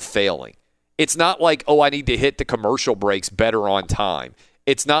structural failing. It's not like, I need to hit the commercial breaks better on time.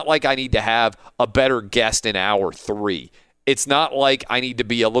 It's not like I need to have a better guest in hour 3. It's not like I need to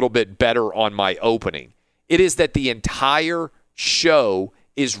be a little bit better on my opening. It is that the entire show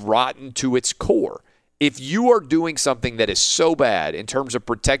is rotten to its core. If you are doing something that is so bad in terms of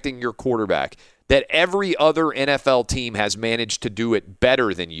protecting your quarterback that every other NFL team has managed to do it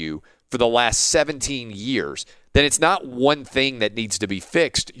better than you for the last 17 years, then it's not one thing that needs to be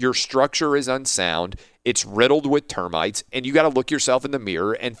fixed. Your structure is unsound. It's riddled with termites, and you got to look yourself in the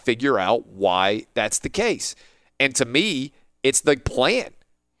mirror and figure out why that's the case. And to me, it's the plan.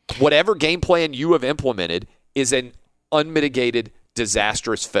 Whatever game plan you have implemented is an unmitigated,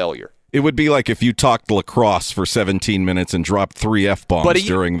 disastrous failure. It would be like if you talked lacrosse for 17 minutes and dropped 3 F-bombs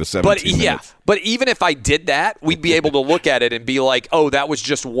during the 17 minutes. But even if I did that, we'd be able to look at it and be like, oh, that was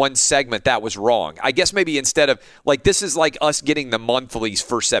just one segment. That was wrong. I guess maybe instead of, like, this is like us getting the monthlies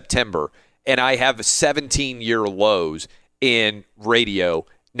for September, and I have 17-year lows in radio,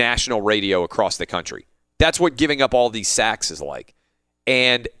 national radio across the country. That's what giving up all these sacks is like.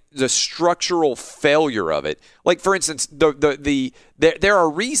 And the structural failure of it, like, for instance, there are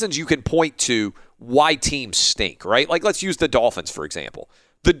reasons you can point to why teams stink, right? Like, let's use the Dolphins, for example.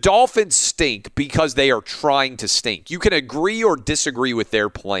 The Dolphins stink because they are trying to stink. You can agree or disagree with their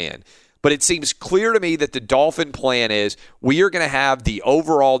plan, but it seems clear to me that the Dolphin plan is we are going to have the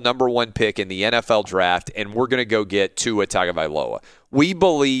overall number 1 pick in the NFL draft, and we're going to go get Tua Tagovailoa. We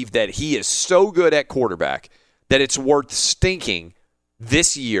believe that he is so good at quarterback that it's worth stinking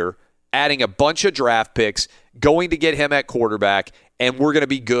this year, adding a bunch of draft picks, going to get him at quarterback, and we're going to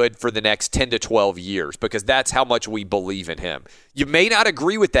be good for the next 10 to 12 years because that's how much we believe in him. You may not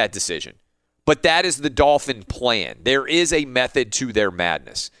agree with that decision, but that is the Dolphin plan. There is a method to their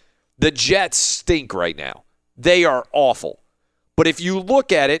madness. The Jets stink right now. They are awful. But if you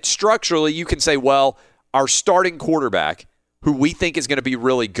look at it structurally, you can say, well, our starting quarterback, who we think is going to be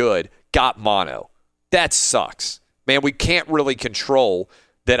really good, got mono. That sucks. Man, we can't really control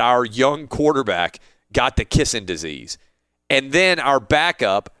that our young quarterback got the kissing disease. And then our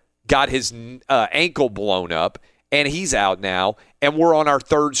backup got his ankle blown up, and he's out now. And we're on our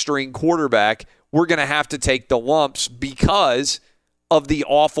third-string quarterback. We're going to have to take the lumps because of the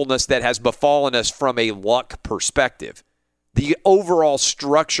awfulness that has befallen us from a luck perspective. The overall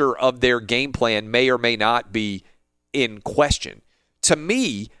structure of their game plan may or may not be in question. To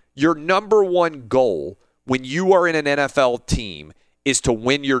me, your number 1 goal when you are in an NFL team is to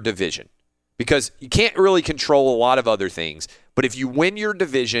win your division, because you can't really control a lot of other things. But if you win your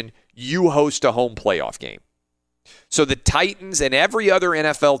division, you host a home playoff game. So the Titans and every other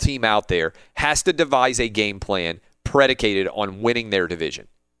NFL team out there has to devise a game plan predicated on winning their division.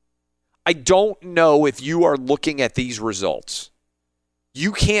 I don't know if you are looking at these results.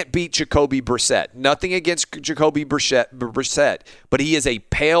 You can't beat Jacoby Brissett. Nothing against Jacoby Brissett, but he is a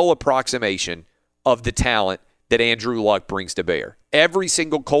pale approximation of the talent that Andrew Luck brings to bear. Every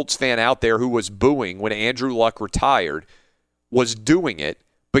single Colts fan out there who was booing when Andrew Luck retired was doing it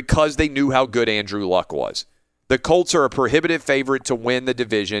because they knew how good Andrew Luck was. The Colts are a prohibitive favorite to win the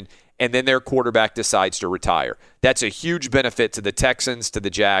division, and then their quarterback decides to retire. That's a huge benefit to the Texans, to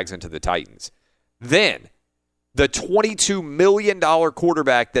the Jags, and to the Titans. Then, the $22 million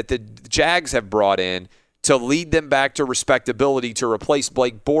quarterback that the Jags have brought in to lead them back to respectability to replace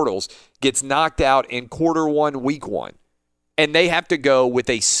Blake Bortles gets knocked out in quarter 1, week 1. And they have to go with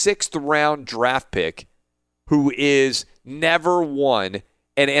a 6th-round draft pick who is never won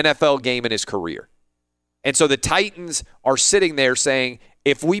an NFL game in his career. And so the Titans are sitting there saying,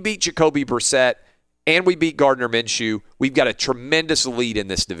 if we beat Jacoby Brissett and we beat Gardner Minshew, we've got a tremendous lead in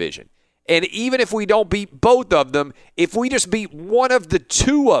this division. And even if we don't beat both of them, if we just beat one of the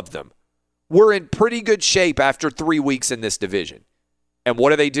 2 of them, we're in pretty good shape after 3 weeks in this division. And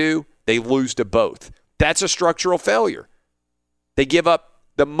what do? They lose to both. That's a structural failure. They give up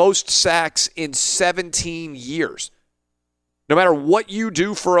the most sacks in 17 years. No matter what you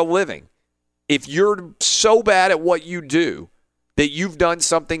do for a living, if you're so bad at what you do that you've done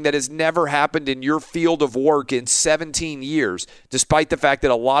something that has never happened in your field of work in 17 years, despite the fact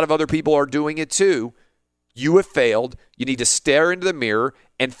that a lot of other people are doing it too, you have failed. You need to stare into the mirror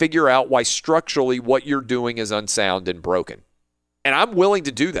and figure out why structurally what you're doing is unsound and broken. And I'm willing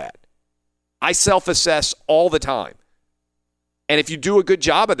to do that. I self-assess all the time. And if you do a good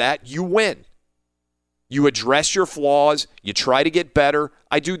job of that, you win. You address your flaws. You try to get better.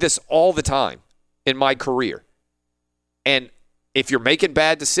 I do this all the time in my career. And if you're making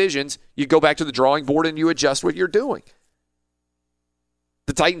bad decisions, you go back to the drawing board and you adjust what you're doing.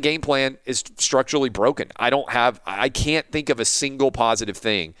 The Titan game plan is structurally broken. I can't think of a single positive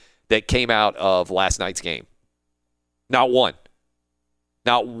thing that came out of last night's game. Not one.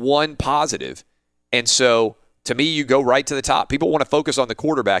 Not one positive. And so, to me, you go right to the top. People want to focus on the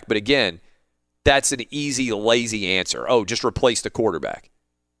quarterback, but again, that's an easy, lazy answer. Oh, just replace the quarterback.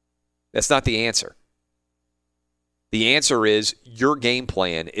 That's not the answer. The answer is your game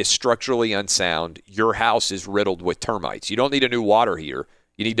plan is structurally unsound. Your house is riddled with termites. You don't need a new water heater.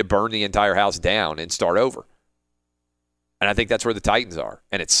 You need to burn the entire house down and start over. And I think that's where the Titans are.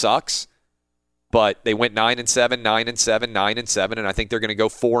 And it sucks, but they went 9-7, 9-7, 9-7, and I think they're going to go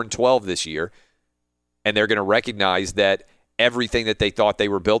 4-12 this year. And they're going to recognize that everything that they thought they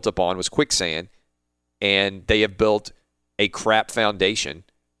were built upon was quicksand, and they have built a crap foundation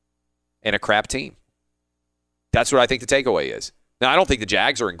and a crap team. That's what I think the takeaway is. Now, I don't think the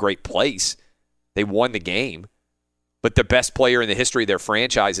Jags are in great place. They won the game, but the best player in the history of their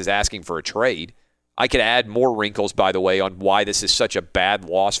franchise is asking for a trade. I could add more wrinkles, by the way, on why this is such a bad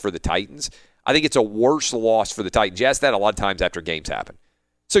loss for the Titans. I think it's a worse loss for the Titans. You ask that a lot of times after games happen.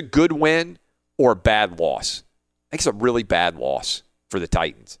 It's a good win or a bad loss. I think it's a really bad loss for the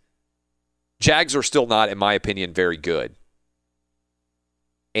Titans. Jags are still not, in my opinion, very good.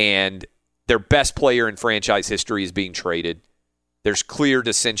 And their best player in franchise history is being traded. There's clear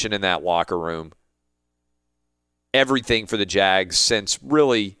dissension in that locker room. Everything for the Jags since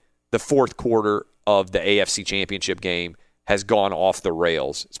really the fourth quarter of the AFC Championship game has gone off the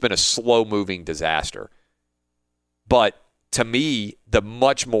rails. It's been a slow-moving disaster. But to me, the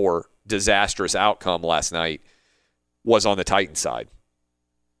much more disastrous outcome last night was on the Titans side.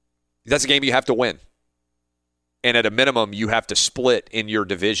 That's a game you have to win. And at a minimum, you have to split in your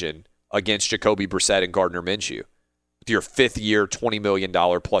division against Jacoby Brissett and Gardner Minshew, with your fifth-year, $20 million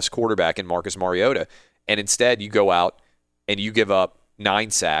plus quarterback in Marcus Mariota. And instead, you go out and you give up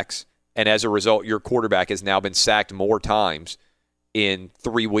 9 sacks, and as a result, your quarterback has now been sacked more times in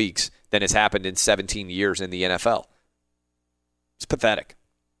 3 weeks than has happened in 17 years in the NFL. It's pathetic.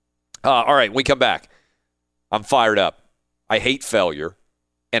 All right, when we come back, I'm fired up. I hate failure,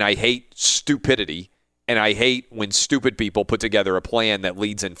 and I hate stupidity, and I hate when stupid people put together a plan that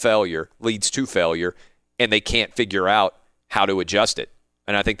leads to failure, and they can't figure out how to adjust it.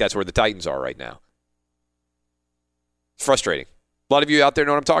 And I think that's where the Titans are right now. It's frustrating. A lot of you out there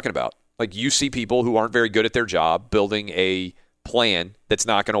know what I'm talking about. Like, you see people who aren't very good at their job building a plan that's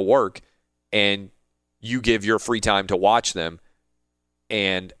not going to work, and you give your free time to watch them.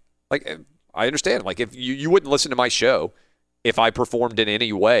 And, like, I understand. Like, if you wouldn't listen to my show if I performed in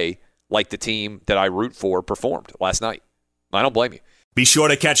any way like the team that I root for performed last night. I don't blame you. Be sure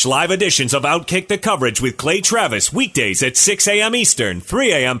to catch live editions of Outkick the Coverage with Clay Travis weekdays at 6 a.m. Eastern,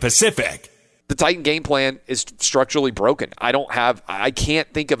 3 a.m. Pacific. The Titan game plan is structurally broken. I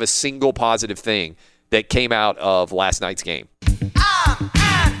can't think of a single positive thing that came out of last night's game.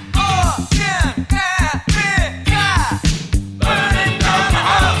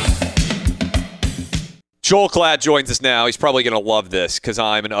 Joel Klatt joins us now. He's probably going to love this because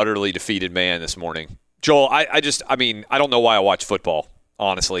I'm an utterly defeated man this morning. Joel, I don't know why I watch football,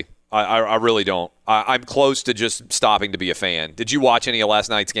 honestly. I really don't. I'm close to just stopping to be a fan. Did you watch any of last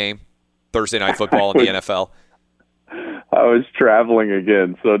night's game? Thursday Night Football in the NFL? I was traveling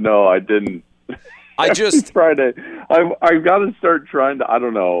again, so no, I didn't. Friday. I've got to start trying to, I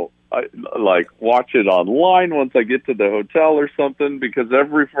don't know, watch it online once I get to the hotel or something, because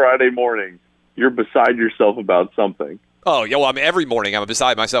every Friday morning you're beside yourself about something. Oh, yeah, well, every morning I'm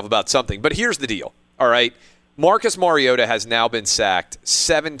beside myself about something. But here's the deal, all right? Marcus Mariota has now been sacked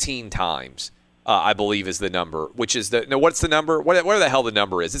 17 times. I believe is the number, which is what's the number? What the hell the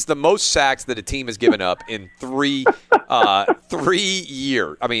number is? It's the most sacks that a team has given up in 3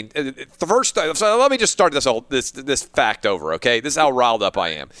 years. I mean, the first. So let me just start this fact over, okay? This is how riled up I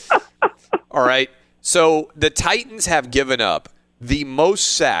am. All right. So the Titans have given up the most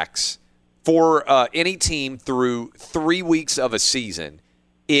sacks for any team through 3 weeks of a season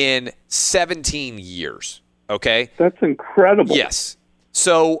in 17 years. Okay, that's incredible. Yes.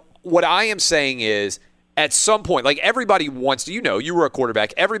 So what I am saying is, at some point, like, everybody wants to, you were a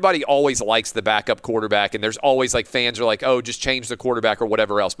quarterback. Everybody always likes the backup quarterback, and there's always, like, fans are like, oh, just change the quarterback or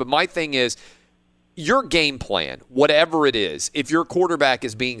whatever else. But my thing is, your game plan, whatever it is, if your quarterback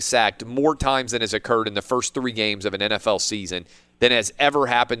is being sacked more times than has occurred in the first 3 games of an NFL season than has ever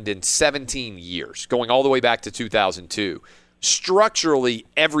happened in 17 years, going all the way back to 2002, structurally,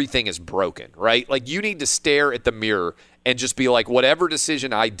 everything is broken, right? Like, you need to stare at the mirror and just be like, whatever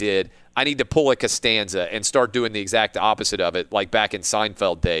decision I did, I need to pull a Costanza and start doing the exact opposite of it, like back in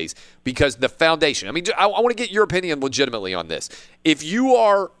Seinfeld days, because the foundation. I mean, I want to get your opinion legitimately on this. If you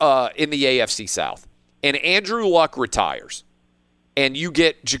are in the AFC South and Andrew Luck retires and you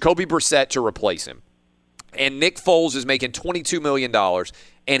get Jacoby Brissett to replace him, and Nick Foles is making $22 million,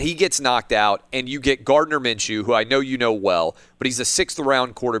 and he gets knocked out, and you get Gardner Minshew, who I know you know well, but he's a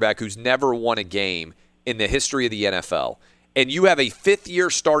 6th-round quarterback who's never won a game in the history of the NFL, and you have a 5th-year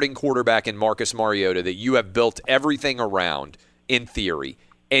starting quarterback in Marcus Mariota that you have built everything around, in theory,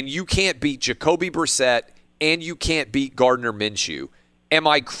 and you can't beat Jacoby Brissett and you can't beat Gardner Minshew, Am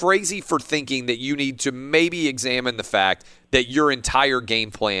I crazy for thinking that you need to maybe examine the fact that your entire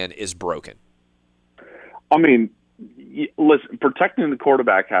game plan is broken? I mean, listen, protecting the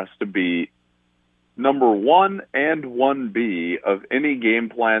quarterback has to be number 1 and 1B of any game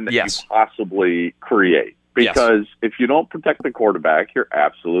plan that you possibly create. Because if you don't protect the quarterback, you're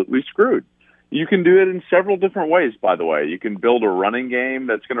absolutely screwed. You can do it in several different ways, by the way. You can build a running game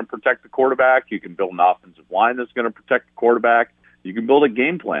that's going to protect the quarterback. You can build an offensive line that's going to protect the quarterback. You can build a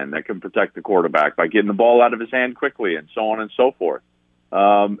game plan that can protect the quarterback by getting the ball out of his hand quickly and so on and so forth.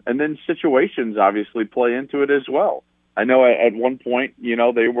 And then situations obviously play into it as well. I know at one point,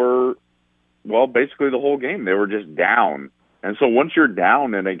 they were, basically the whole game, they were just down. And so once you're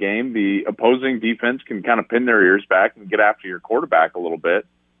down in a game, the opposing defense can kind of pin their ears back and get after your quarterback a little bit.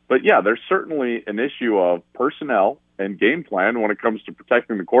 But, yeah, there's certainly an issue of personnel and game plan when it comes to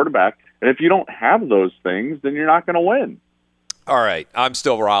protecting the quarterback. And if you don't have those things, then you're not going to win. All right, I'm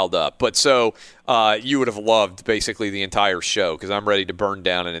still riled up. But so you would have loved basically the entire show because I'm ready to burn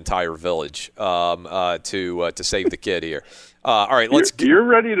down an entire village to save the kid here. All right, You're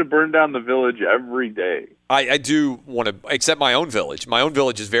ready to burn down the village every day. I do want to, except my own village. My own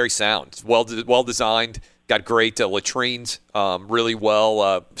village is very sound. It's well designed. Got great latrines, really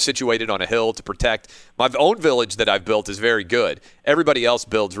well situated on a hill to protect. My own village that I've built is very good. Everybody else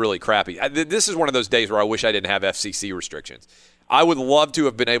builds really crappy. This is one of those days where I wish I didn't have FCC restrictions. I would love to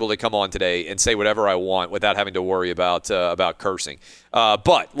have been able to come on today and say whatever I want without having to worry about cursing.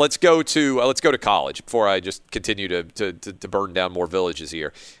 But let's go to college before I just continue to burn down more villages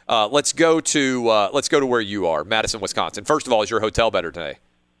here. Let's go to where you are, Madison, Wisconsin. First of all, is your hotel better today?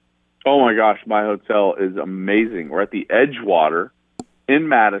 Oh my gosh, my hotel is amazing. We're at the Edgewater in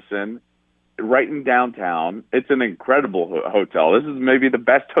Madison, right in downtown. It's an incredible hotel. This is maybe the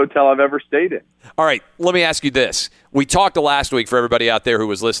best hotel I've ever stayed in. All right, let me ask you this. We talked last week for everybody out there who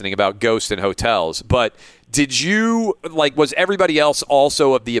was listening about ghosts in hotels, but was everybody else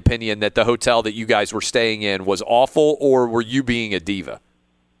also of the opinion that the hotel that you guys were staying in was awful, or were you being a diva?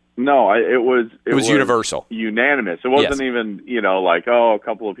 No, it was universal. Unanimous. It wasn't even, a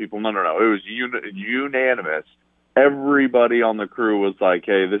couple of people. No. It was unanimous. Everybody on the crew was like,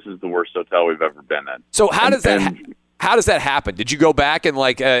 hey, this is the worst hotel we've ever been in. So how does that happen? Did you go back and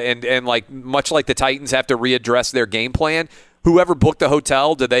much like the Titans have to readdress their game plan? Whoever booked the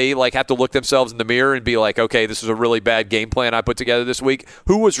hotel, do they have to look themselves in the mirror and be like, okay, this is a really bad game plan I put together this week?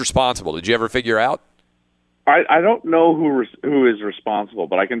 Who was responsible? Did you ever figure out? I don't know who is responsible,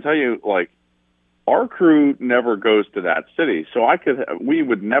 but I can tell you, our crew never goes to that city, so we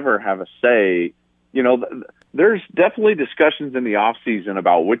would never have a say. There's definitely discussions in the off season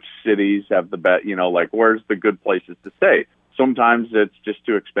about which cities have the best, where's the good places to stay. Sometimes it's just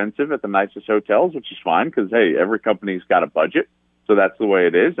too expensive at the nicest hotels, which is fine because, hey, every company's got a budget, so that's the way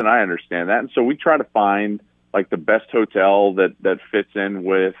it is, and I understand that. And so we try to find the best hotel that fits in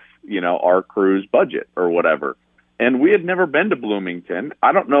with our crew's budget or whatever. And we had never been to Bloomington.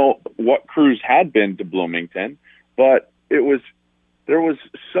 I don't know what crews had been to Bloomington, but there was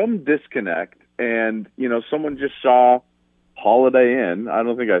some disconnect. And, someone just saw Holiday Inn. I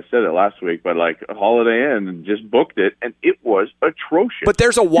don't think I said it last week, but Holiday Inn and just booked it, and it was atrocious. But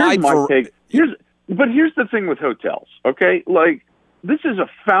there's a wide variety. But here's the thing with hotels, okay? This is a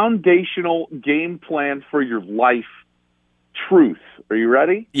foundational game plan for your life truth. Are you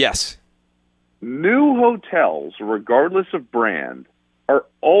ready? Yes. New hotels, regardless of brand, are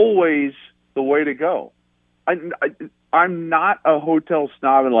always the way to go. I'm not a hotel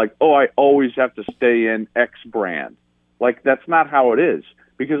snob and I always have to stay in X brand. That's not how it is.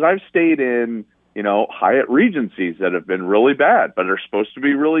 Because I've stayed in, Hyatt Regencies that have been really bad, but are supposed to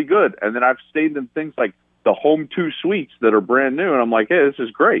be really good. And then I've stayed in things like the Home 2 Suites that are brand new, and I'm like, hey, this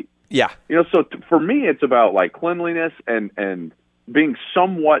is great. Yeah. So for me, it's about cleanliness and being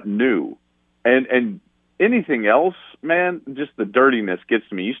somewhat new. And anything else, man, just the dirtiness gets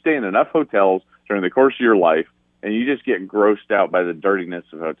to me. You stay in enough hotels during the course of your life, and you just get grossed out by the dirtiness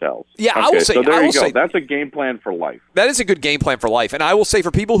of hotels. Yeah, okay, I will say. So there you go. That's a game plan for life. That is a good game plan for life. And I will say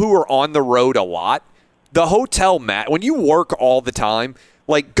for people who are on the road a lot, the hotel when you work all the time,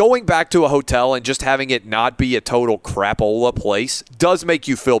 going back to a hotel and just having it not be a total crapola place does make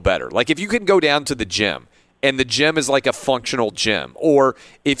you feel better. If you can go down to the gym and the gym is a functional gym, or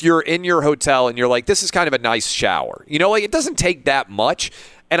if you're in your hotel and you're this is kind of a nice shower, it doesn't take that much.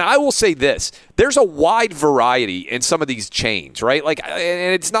 And I will say this, there's a wide variety in some of these chains, right?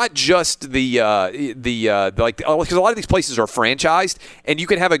 And it's not just because a lot of these places are franchised, and you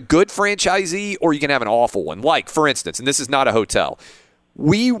can have a good franchisee or you can have an awful one. For instance, and this is not a hotel,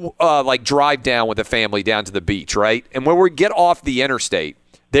 we like drive down with a family down to the beach, right? And when we get off the interstate,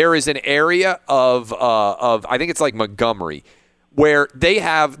 there is an area of I think it's like Montgomery, where they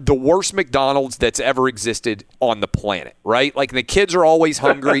have the worst McDonald's that's ever existed on the planet, right? Like the kids are always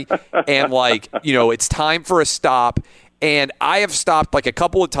hungry and like, it's time for a stop. And I have stopped like a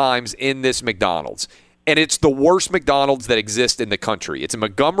couple of times in this McDonald's, and it's the worst McDonald's that exists in the country. It's in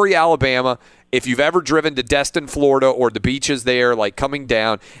Montgomery, Alabama. If you've ever driven to Destin, Florida, or the beaches there, like coming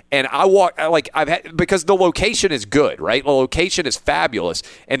down, and I walk, like because the location is good, right? The location is fabulous,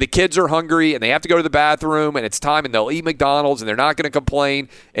 and the kids are hungry, and they have to go to the bathroom, and it's time, and they'll eat McDonald's, and they're not going to complain,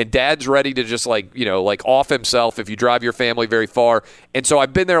 and Dad's ready to just like off himself if you drive your family very far. And so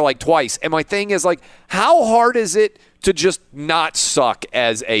I've been there like twice, and my thing is like, how hard is it to just not suck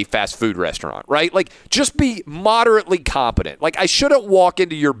as a fast food restaurant, right? Like, just be moderately competent. Like, I shouldn't walk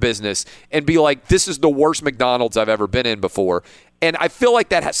into your business and be like, this is the worst McDonald's I've ever been in before. And I feel like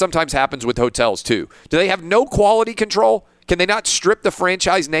that sometimes happens with hotels, too. Do they have no quality control? Can they not strip the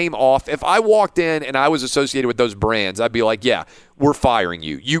franchise name off? If I walked in and I was associated with those brands, I'd be like, yeah, we're firing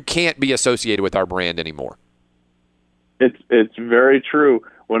you. You can't be associated with our brand anymore. It's very true.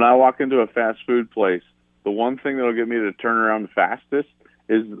 When I walk into a fast food place, the one thing that'll get me to turn around the fastest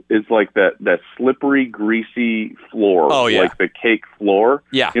is like that slippery, greasy floor. Oh, yeah. Like the cake floor.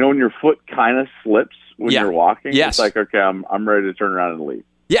 Yeah. When your foot kind of slips when you're walking? Yes. It's like, okay, I'm ready to turn around and leave.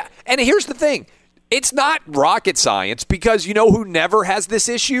 Yeah, and here's the thing. It's not rocket science because you know who never has this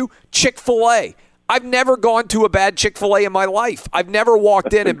issue? Chick-fil-A. I've never gone to a bad Chick-fil-A in my life. I've never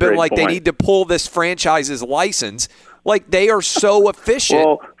walked in and been like, they need to pull this franchise's license. Like, they are so efficient.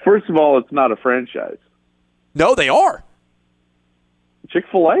 Well, first of all, it's not a franchise. No, they are.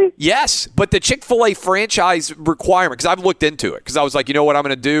 Chick-fil-A? Yes, but the Chick-fil-A franchise requirement, because I've looked into it, because I was like, you know what I'm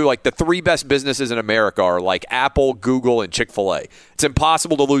going to do? Like, the three best businesses in America are like Apple, Google, and Chick-fil-A. It's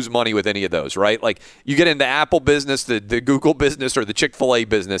impossible to lose money with any of those, right? Like, you get in the Apple business, the Google business, or the Chick-fil-A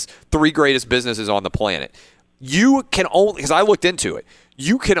business, three greatest businesses on the planet. You can only, because I looked into it,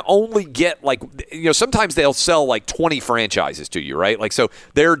 you can only get like, sometimes they'll sell like 20 franchises to you, right? Like, so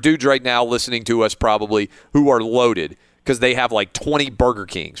there are dudes right now listening to us probably who are loaded because they have like 20 Burger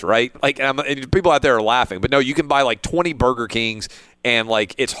Kings, right? Like, and people out there are laughing, but no, you can buy like 20 Burger Kings and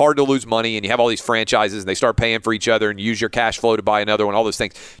like it's hard to lose money and you have all these franchises and they start paying for each other and use your cash flow to buy another one, all those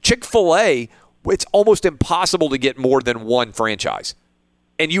things. Chick-fil-A, it's almost impossible to get more than one franchise.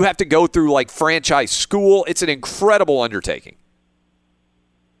 And you have to go through like franchise school. It's an incredible undertaking.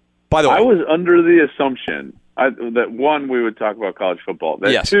 By the way, I was under the assumption that one, we would talk about college football.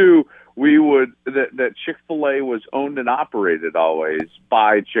 That yes. Two, that Chick-fil-A was owned and operated always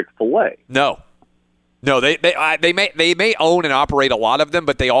by Chick-fil-A. No, they may own and operate a lot of them,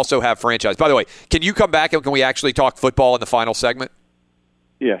 but they also have franchise. By the way, can you come back and can we actually talk football in the final segment?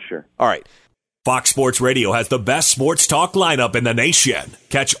 Yeah, sure. All right. Fox Sports Radio has the best sports talk lineup in the nation.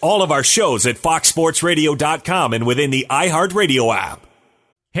 Catch all of our shows at foxsportsradio.com and within the iHeartRadio app.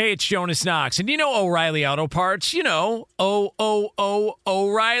 Hey, it's Jonas Knox, and you know O'Reilly Auto Parts. You know,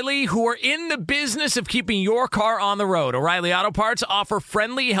 O'Reilly, who are in the business of keeping your car on the road. O'Reilly Auto Parts offer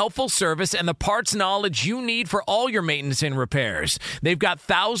friendly, helpful service and the parts knowledge you need for all your maintenance and repairs. They've got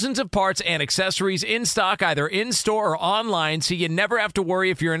thousands of parts and accessories in stock, either in-store or online, so you never have to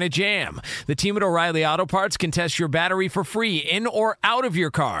worry if you're in a jam. The team at O'Reilly Auto Parts can test your battery for free in or out of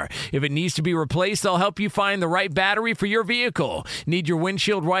your car. If it needs to be replaced, they'll help you find the right battery for your vehicle. Need your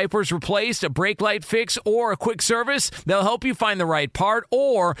windshield wipers replaced, a brake light fix, or a quick service? They'll help you find the right part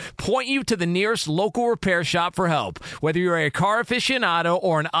or point you to the nearest local repair shop for help. Whether you're a car aficionado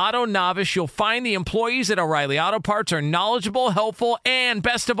or an auto novice, you'll find the employees at O'Reilly Auto Parts are knowledgeable, helpful, and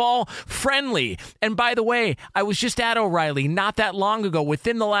best of all, friendly. And by the way, I was just at O'Reilly not that long ago,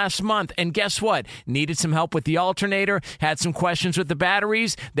 within the last month, and guess what? Needed some help with the alternator, had some questions with the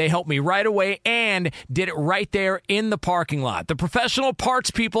batteries. They helped me right away and did it right there in the parking lot. The professional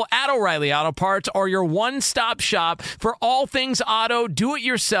parts people at O'Reilly Auto Parts are your one-stop shop for all things auto,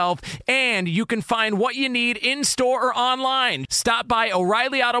 do-it-yourself, and you can find what you need in-store or online. Stop by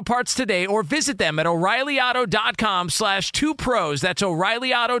O'Reilly Auto Parts today or visit them at O'ReillyAuto.com/2pros. That's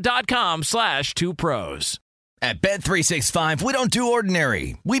O'ReillyAuto.com/2pros. At Bet365, we don't do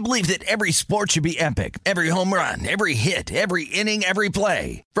ordinary. We believe that every sport should be epic. Every home run, every hit, every inning, every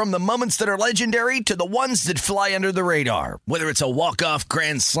play. From the moments that are legendary to the ones that fly under the radar. Whether it's a walk-off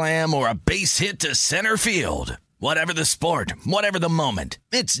grand slam or a base hit to center field. Whatever the sport, whatever the moment.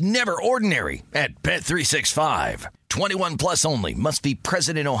 It's never ordinary at Bet365. 21 plus only. Must be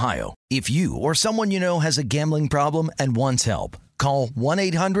present in Ohio. If you or someone you know has a gambling problem and wants help, call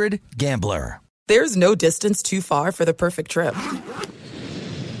 1-800-GAMBLER. There's no distance too far for the perfect trip.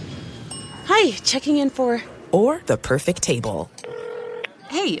 Hi, checking in for... Or the perfect table.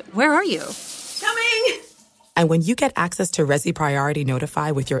 Hey, where are you? Coming! And when you get access to Resi Priority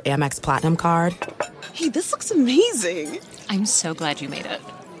Notify with your Amex Platinum card... Hey, this looks amazing! I'm so glad you made it.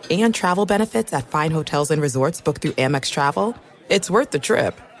 And travel benefits at fine hotels and resorts booked through Amex Travel, it's worth the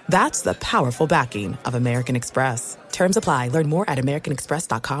trip. That's the powerful backing of American Express. Terms apply. Learn more at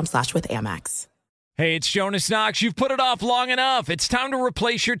americanexpress.com/withAmex. Hey, it's Jonas Knox. You've put it off long enough. It's time to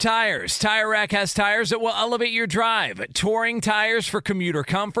replace your tires. Tire Rack has tires that will elevate your drive. Touring tires for commuter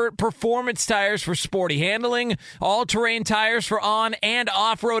comfort, performance tires for sporty handling, all-terrain tires for on- and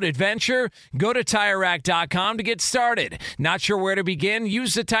off-road adventure. Go to TireRack.com to get started. Not sure where to begin?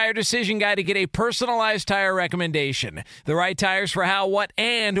 Use the Tire Decision Guide to get a personalized tire recommendation. The right tires for how, what,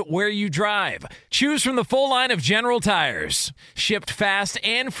 and where you drive. Choose from the full line of General Tires. Shipped fast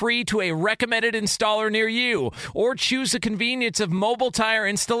and free to a recommended installer near you, or choose the convenience of mobile tire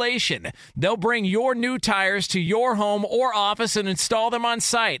installation. They'll bring your new tires to your home or office and install them on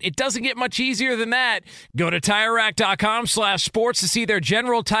site. It doesn't get much easier than that. Go to TireRack.com/sports to see their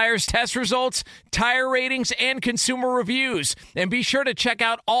General Tires test results, tire ratings, and consumer reviews. And be sure to check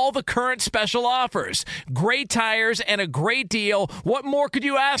out all the current special offers. Great tires and a great deal. What more could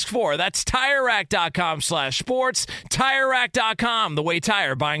you ask for? That's TireRack.com/sports. TireRack.com, the way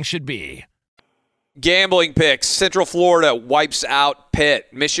tire buying should be. Gambling picks. Central Florida wipes out Pitt.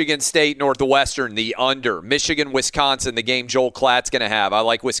 Michigan State, Northwestern, the under. Michigan, Wisconsin, the game Joel Klatt's going to have. I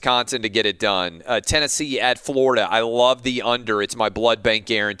like Wisconsin to get it done. Tennessee at Florida. I love the under. It's my blood bank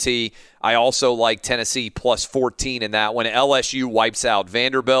guarantee. I also like Tennessee plus 14 in that one. LSU wipes out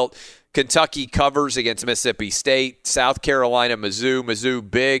Vanderbilt. Kentucky covers against Mississippi State. South Carolina,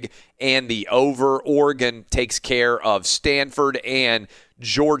 Mizzou big, and the over. Oregon takes care of Stanford, and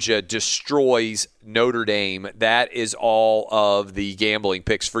Georgia destroys Notre Dame. That is all of the gambling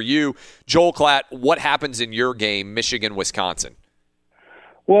picks for you. Joel Klatt, what happens in your game, Michigan-Wisconsin?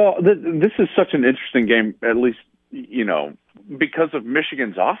 Well, this is such an interesting game, at least, because of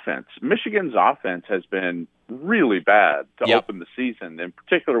Michigan's offense. Michigan's offense has been really bad to open the season, in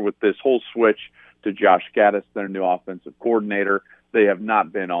particular with this whole switch to Josh Gattis, their new offensive coordinator. They have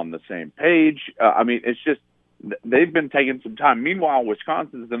not been on the same page. It's just they've been taking some time. Meanwhile,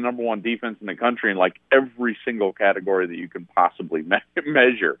 Wisconsin is the number one defense in the country in like every single category that you can possibly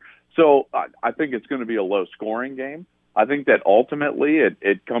measure. So I think it's going to be a low-scoring game. I think that ultimately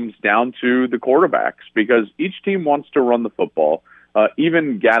it comes down to the quarterbacks because each team wants to run the football.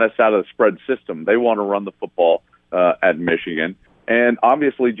 Even Gattis out of the spread system, they want to run the football at Michigan. And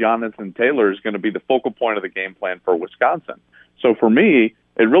obviously Jonathan Taylor is going to be the focal point of the game plan for Wisconsin. So for me,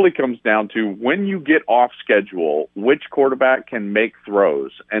 it really comes down to when you get off schedule, which quarterback can make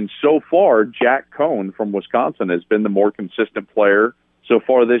throws. And so far, Jack Cohn from Wisconsin has been the more consistent player so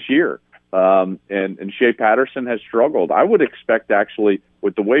far this year. And Shea Patterson has struggled. I would expect, actually,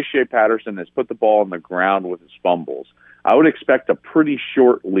 with the way Shea Patterson has put the ball on the ground with his fumbles, I would expect a pretty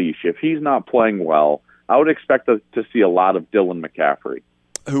short leash. If he's not playing well, I would expect to see a lot of Dylan McCaffrey,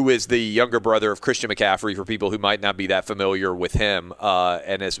 who is the younger brother of Christian McCaffrey, for people who might not be that familiar with him,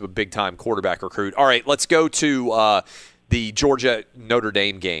 and is a big-time quarterback recruit. All right, let's go to the Georgia-Notre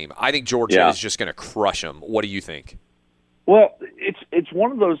Dame game. I think Georgia is just going to crush them. What do you think? Well, it's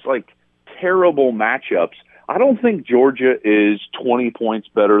one of those, terrible matchups. I don't think Georgia is 20 points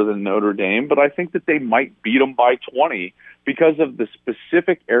better than Notre Dame, but I think that they might beat them by 20 because of the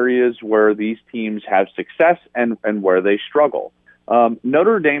specific areas where these teams have success and where they struggle.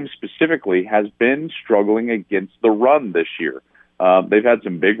 Notre Dame specifically has been struggling against the run this year. They've had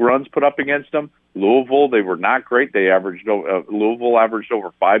some big runs put up against them. Louisville, they were not great. Louisville averaged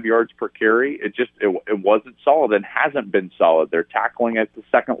over 5 yards per carry. It wasn't solid and hasn't been solid. Their tackling at the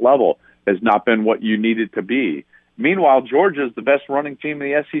second level has not been what you need it to be. Meanwhile, Georgia is the best running team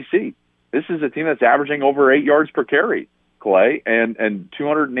in the SEC. This is a team that's averaging over 8 yards per carry, Clay, and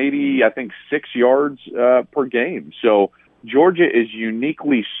 280, 6 yards per game. So Georgia is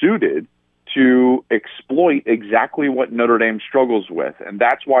uniquely suited to exploit exactly what Notre Dame struggles with. And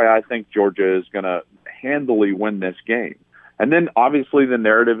that's why I think Georgia is going to handily win this game. And then obviously the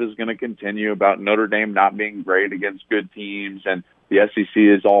narrative is going to continue about Notre Dame not being great against good teams and the SEC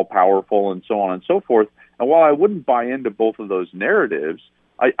is all powerful and so on and so forth. And while I wouldn't buy into both of those narratives,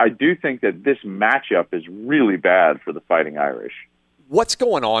 I do think that this matchup is really bad for the Fighting Irish. What's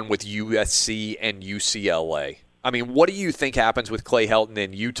going on with USC and UCLA? What do you think happens with Clay Helton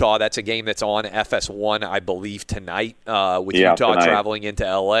in Utah? That's a game that's on FS1, I believe, tonight with Utah traveling into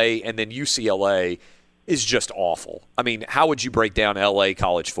L.A., and then UCLA is just awful. How would you break down L.A.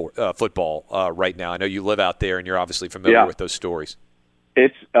 college football right now? I know you live out there, and you're obviously familiar with those stories.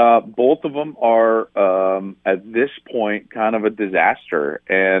 It's both of them are at this point kind of a disaster,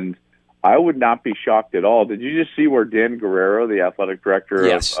 and I would not be shocked at all. Did you just see where Dan Guerrero, the athletic director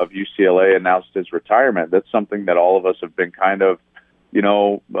of UCLA, announced his retirement? That's something that all of us have been kind of,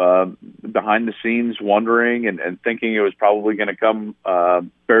 behind the scenes wondering and thinking it was probably going to come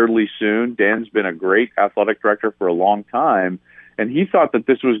fairly soon. Dan's been a great athletic director for a long time, and he thought that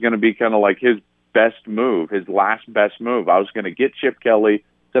this was going to be kind of like his best move, his last best move. I was going to get Chip Kelly,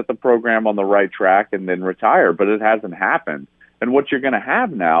 set the program on the right track, and then retire, but it hasn't happened. And what you're going to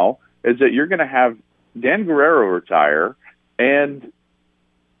have now is that you're going to have Dan Guerrero retire, and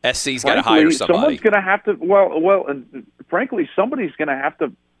SC's got to hire somebody. Someone's going to have to, and frankly, somebody's going to have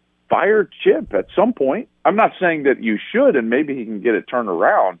to fire Chip at some point. I'm not saying that you should, and maybe he can get it turned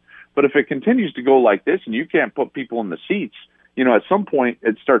around, but if it continues to go like this and you can't put people in the seats, at some point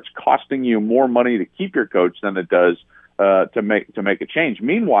it starts costing you more money to keep your coach than it does to make a change.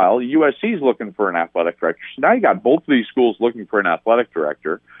 Meanwhile, USC is looking for an athletic director. So now you got both of these schools looking for an athletic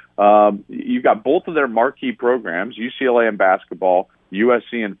director. You've got both of their marquee programs, UCLA in basketball,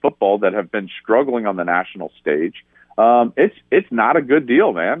 USC in football, that have been struggling on the national stage. It's not a good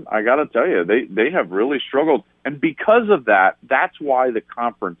deal, man. I got to tell you, they have really struggled. And because of that, that's why the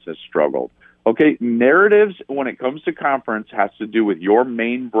conference has struggled. Okay, narratives when it comes to conference has to do with your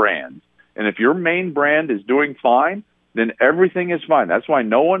main brand. And if your main brand is doing fine, then everything is fine. That's why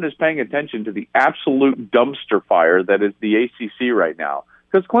no one is paying attention to the absolute dumpster fire that is the ACC right now,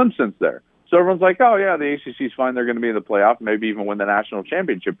 because Clemson's there. So everyone's like, oh, yeah, the ACC's fine. They're going to be in the playoff, maybe even win the national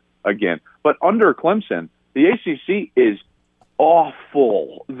championship again. But under Clemson, the ACC is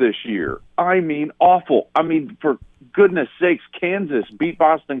awful this year. I mean, awful. I mean, for goodness sakes, Kansas beat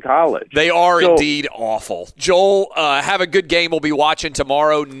Boston College. They are indeed awful. Joel, have a good game. We'll be watching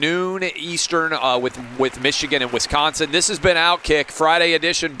tomorrow, noon Eastern, with Michigan and Wisconsin. This has been Outkick, Friday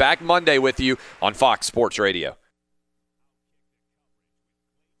edition, back Monday with you on Fox Sports Radio.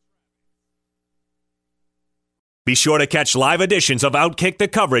 Be sure to catch live editions of Outkick the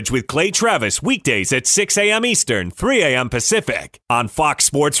Coverage with Clay Travis weekdays at 6 a.m. Eastern, 3 a.m. Pacific on Fox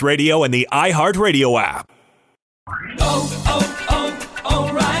Sports Radio and the iHeartRadio app.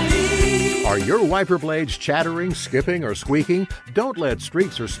 O'Reilly. Are your wiper blades chattering, skipping, or squeaking? Don't let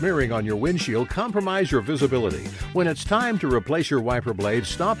streaks or smearing on your windshield compromise your visibility. When it's time to replace your wiper blades,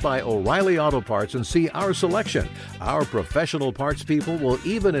 stop by O'Reilly Auto Parts and see our selection. Our professional parts people will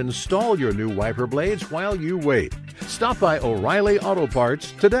even install your new wiper blades while you wait. Stop by O'Reilly Auto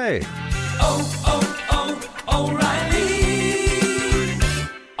Parts today. O'Reilly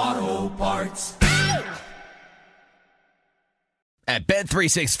Auto Parts. At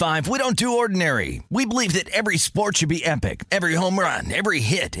Bet365, we don't do ordinary. We believe that every sport should be epic. Every home run, every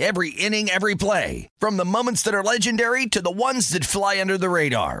hit, every inning, every play. From the moments that are legendary to the ones that fly under the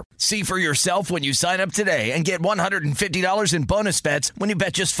radar. See for yourself when you sign up today and get $150 in bonus bets when you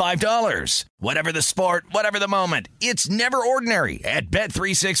bet just $5. Whatever the sport, whatever the moment, it's never ordinary at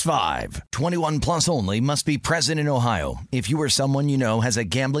Bet365. 21 plus only. Must be present in Ohio. If you or someone you know has a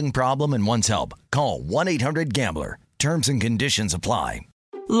gambling problem and wants help, call 1-800-GAMBLER. Terms and conditions apply.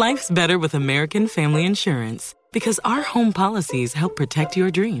 Life's better with American Family Insurance because our home policies help protect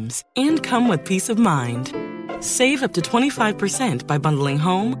your dreams and come with peace of mind. Save up to 25% by bundling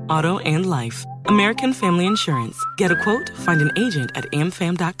home, auto, and life. American Family Insurance. Get a quote, find an agent at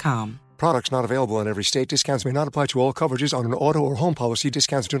amfam.com. Products not available in every state. Discounts may not apply to all coverages on an auto or home policy.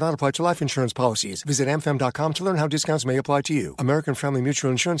 Discounts do not apply to life insurance policies. Visit amfam.com to learn how discounts may apply to you. American Family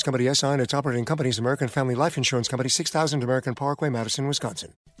Mutual Insurance Company, SI, and its operating companies, American Family Life Insurance Company, 6000 American Parkway, Madison,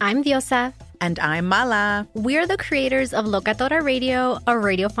 Wisconsin. I'm Diosa. And I'm Mala. We're the creators of Locatora Radio, a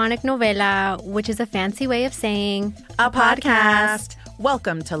radiophonic novela, which is a fancy way of saying a podcast.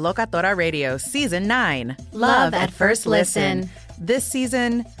 Welcome to Locatora Radio Season 9. Love at First Listen. This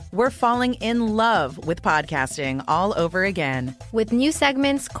season, we're falling in love with podcasting all over again. With new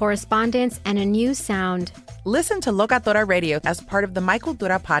segments, correspondence, and a new sound. Listen to Locatora Radio as part of the My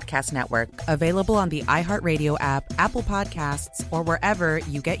Cultura Podcast Network. Available on the iHeartRadio app, Apple Podcasts, or wherever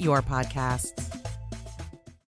you get your podcasts.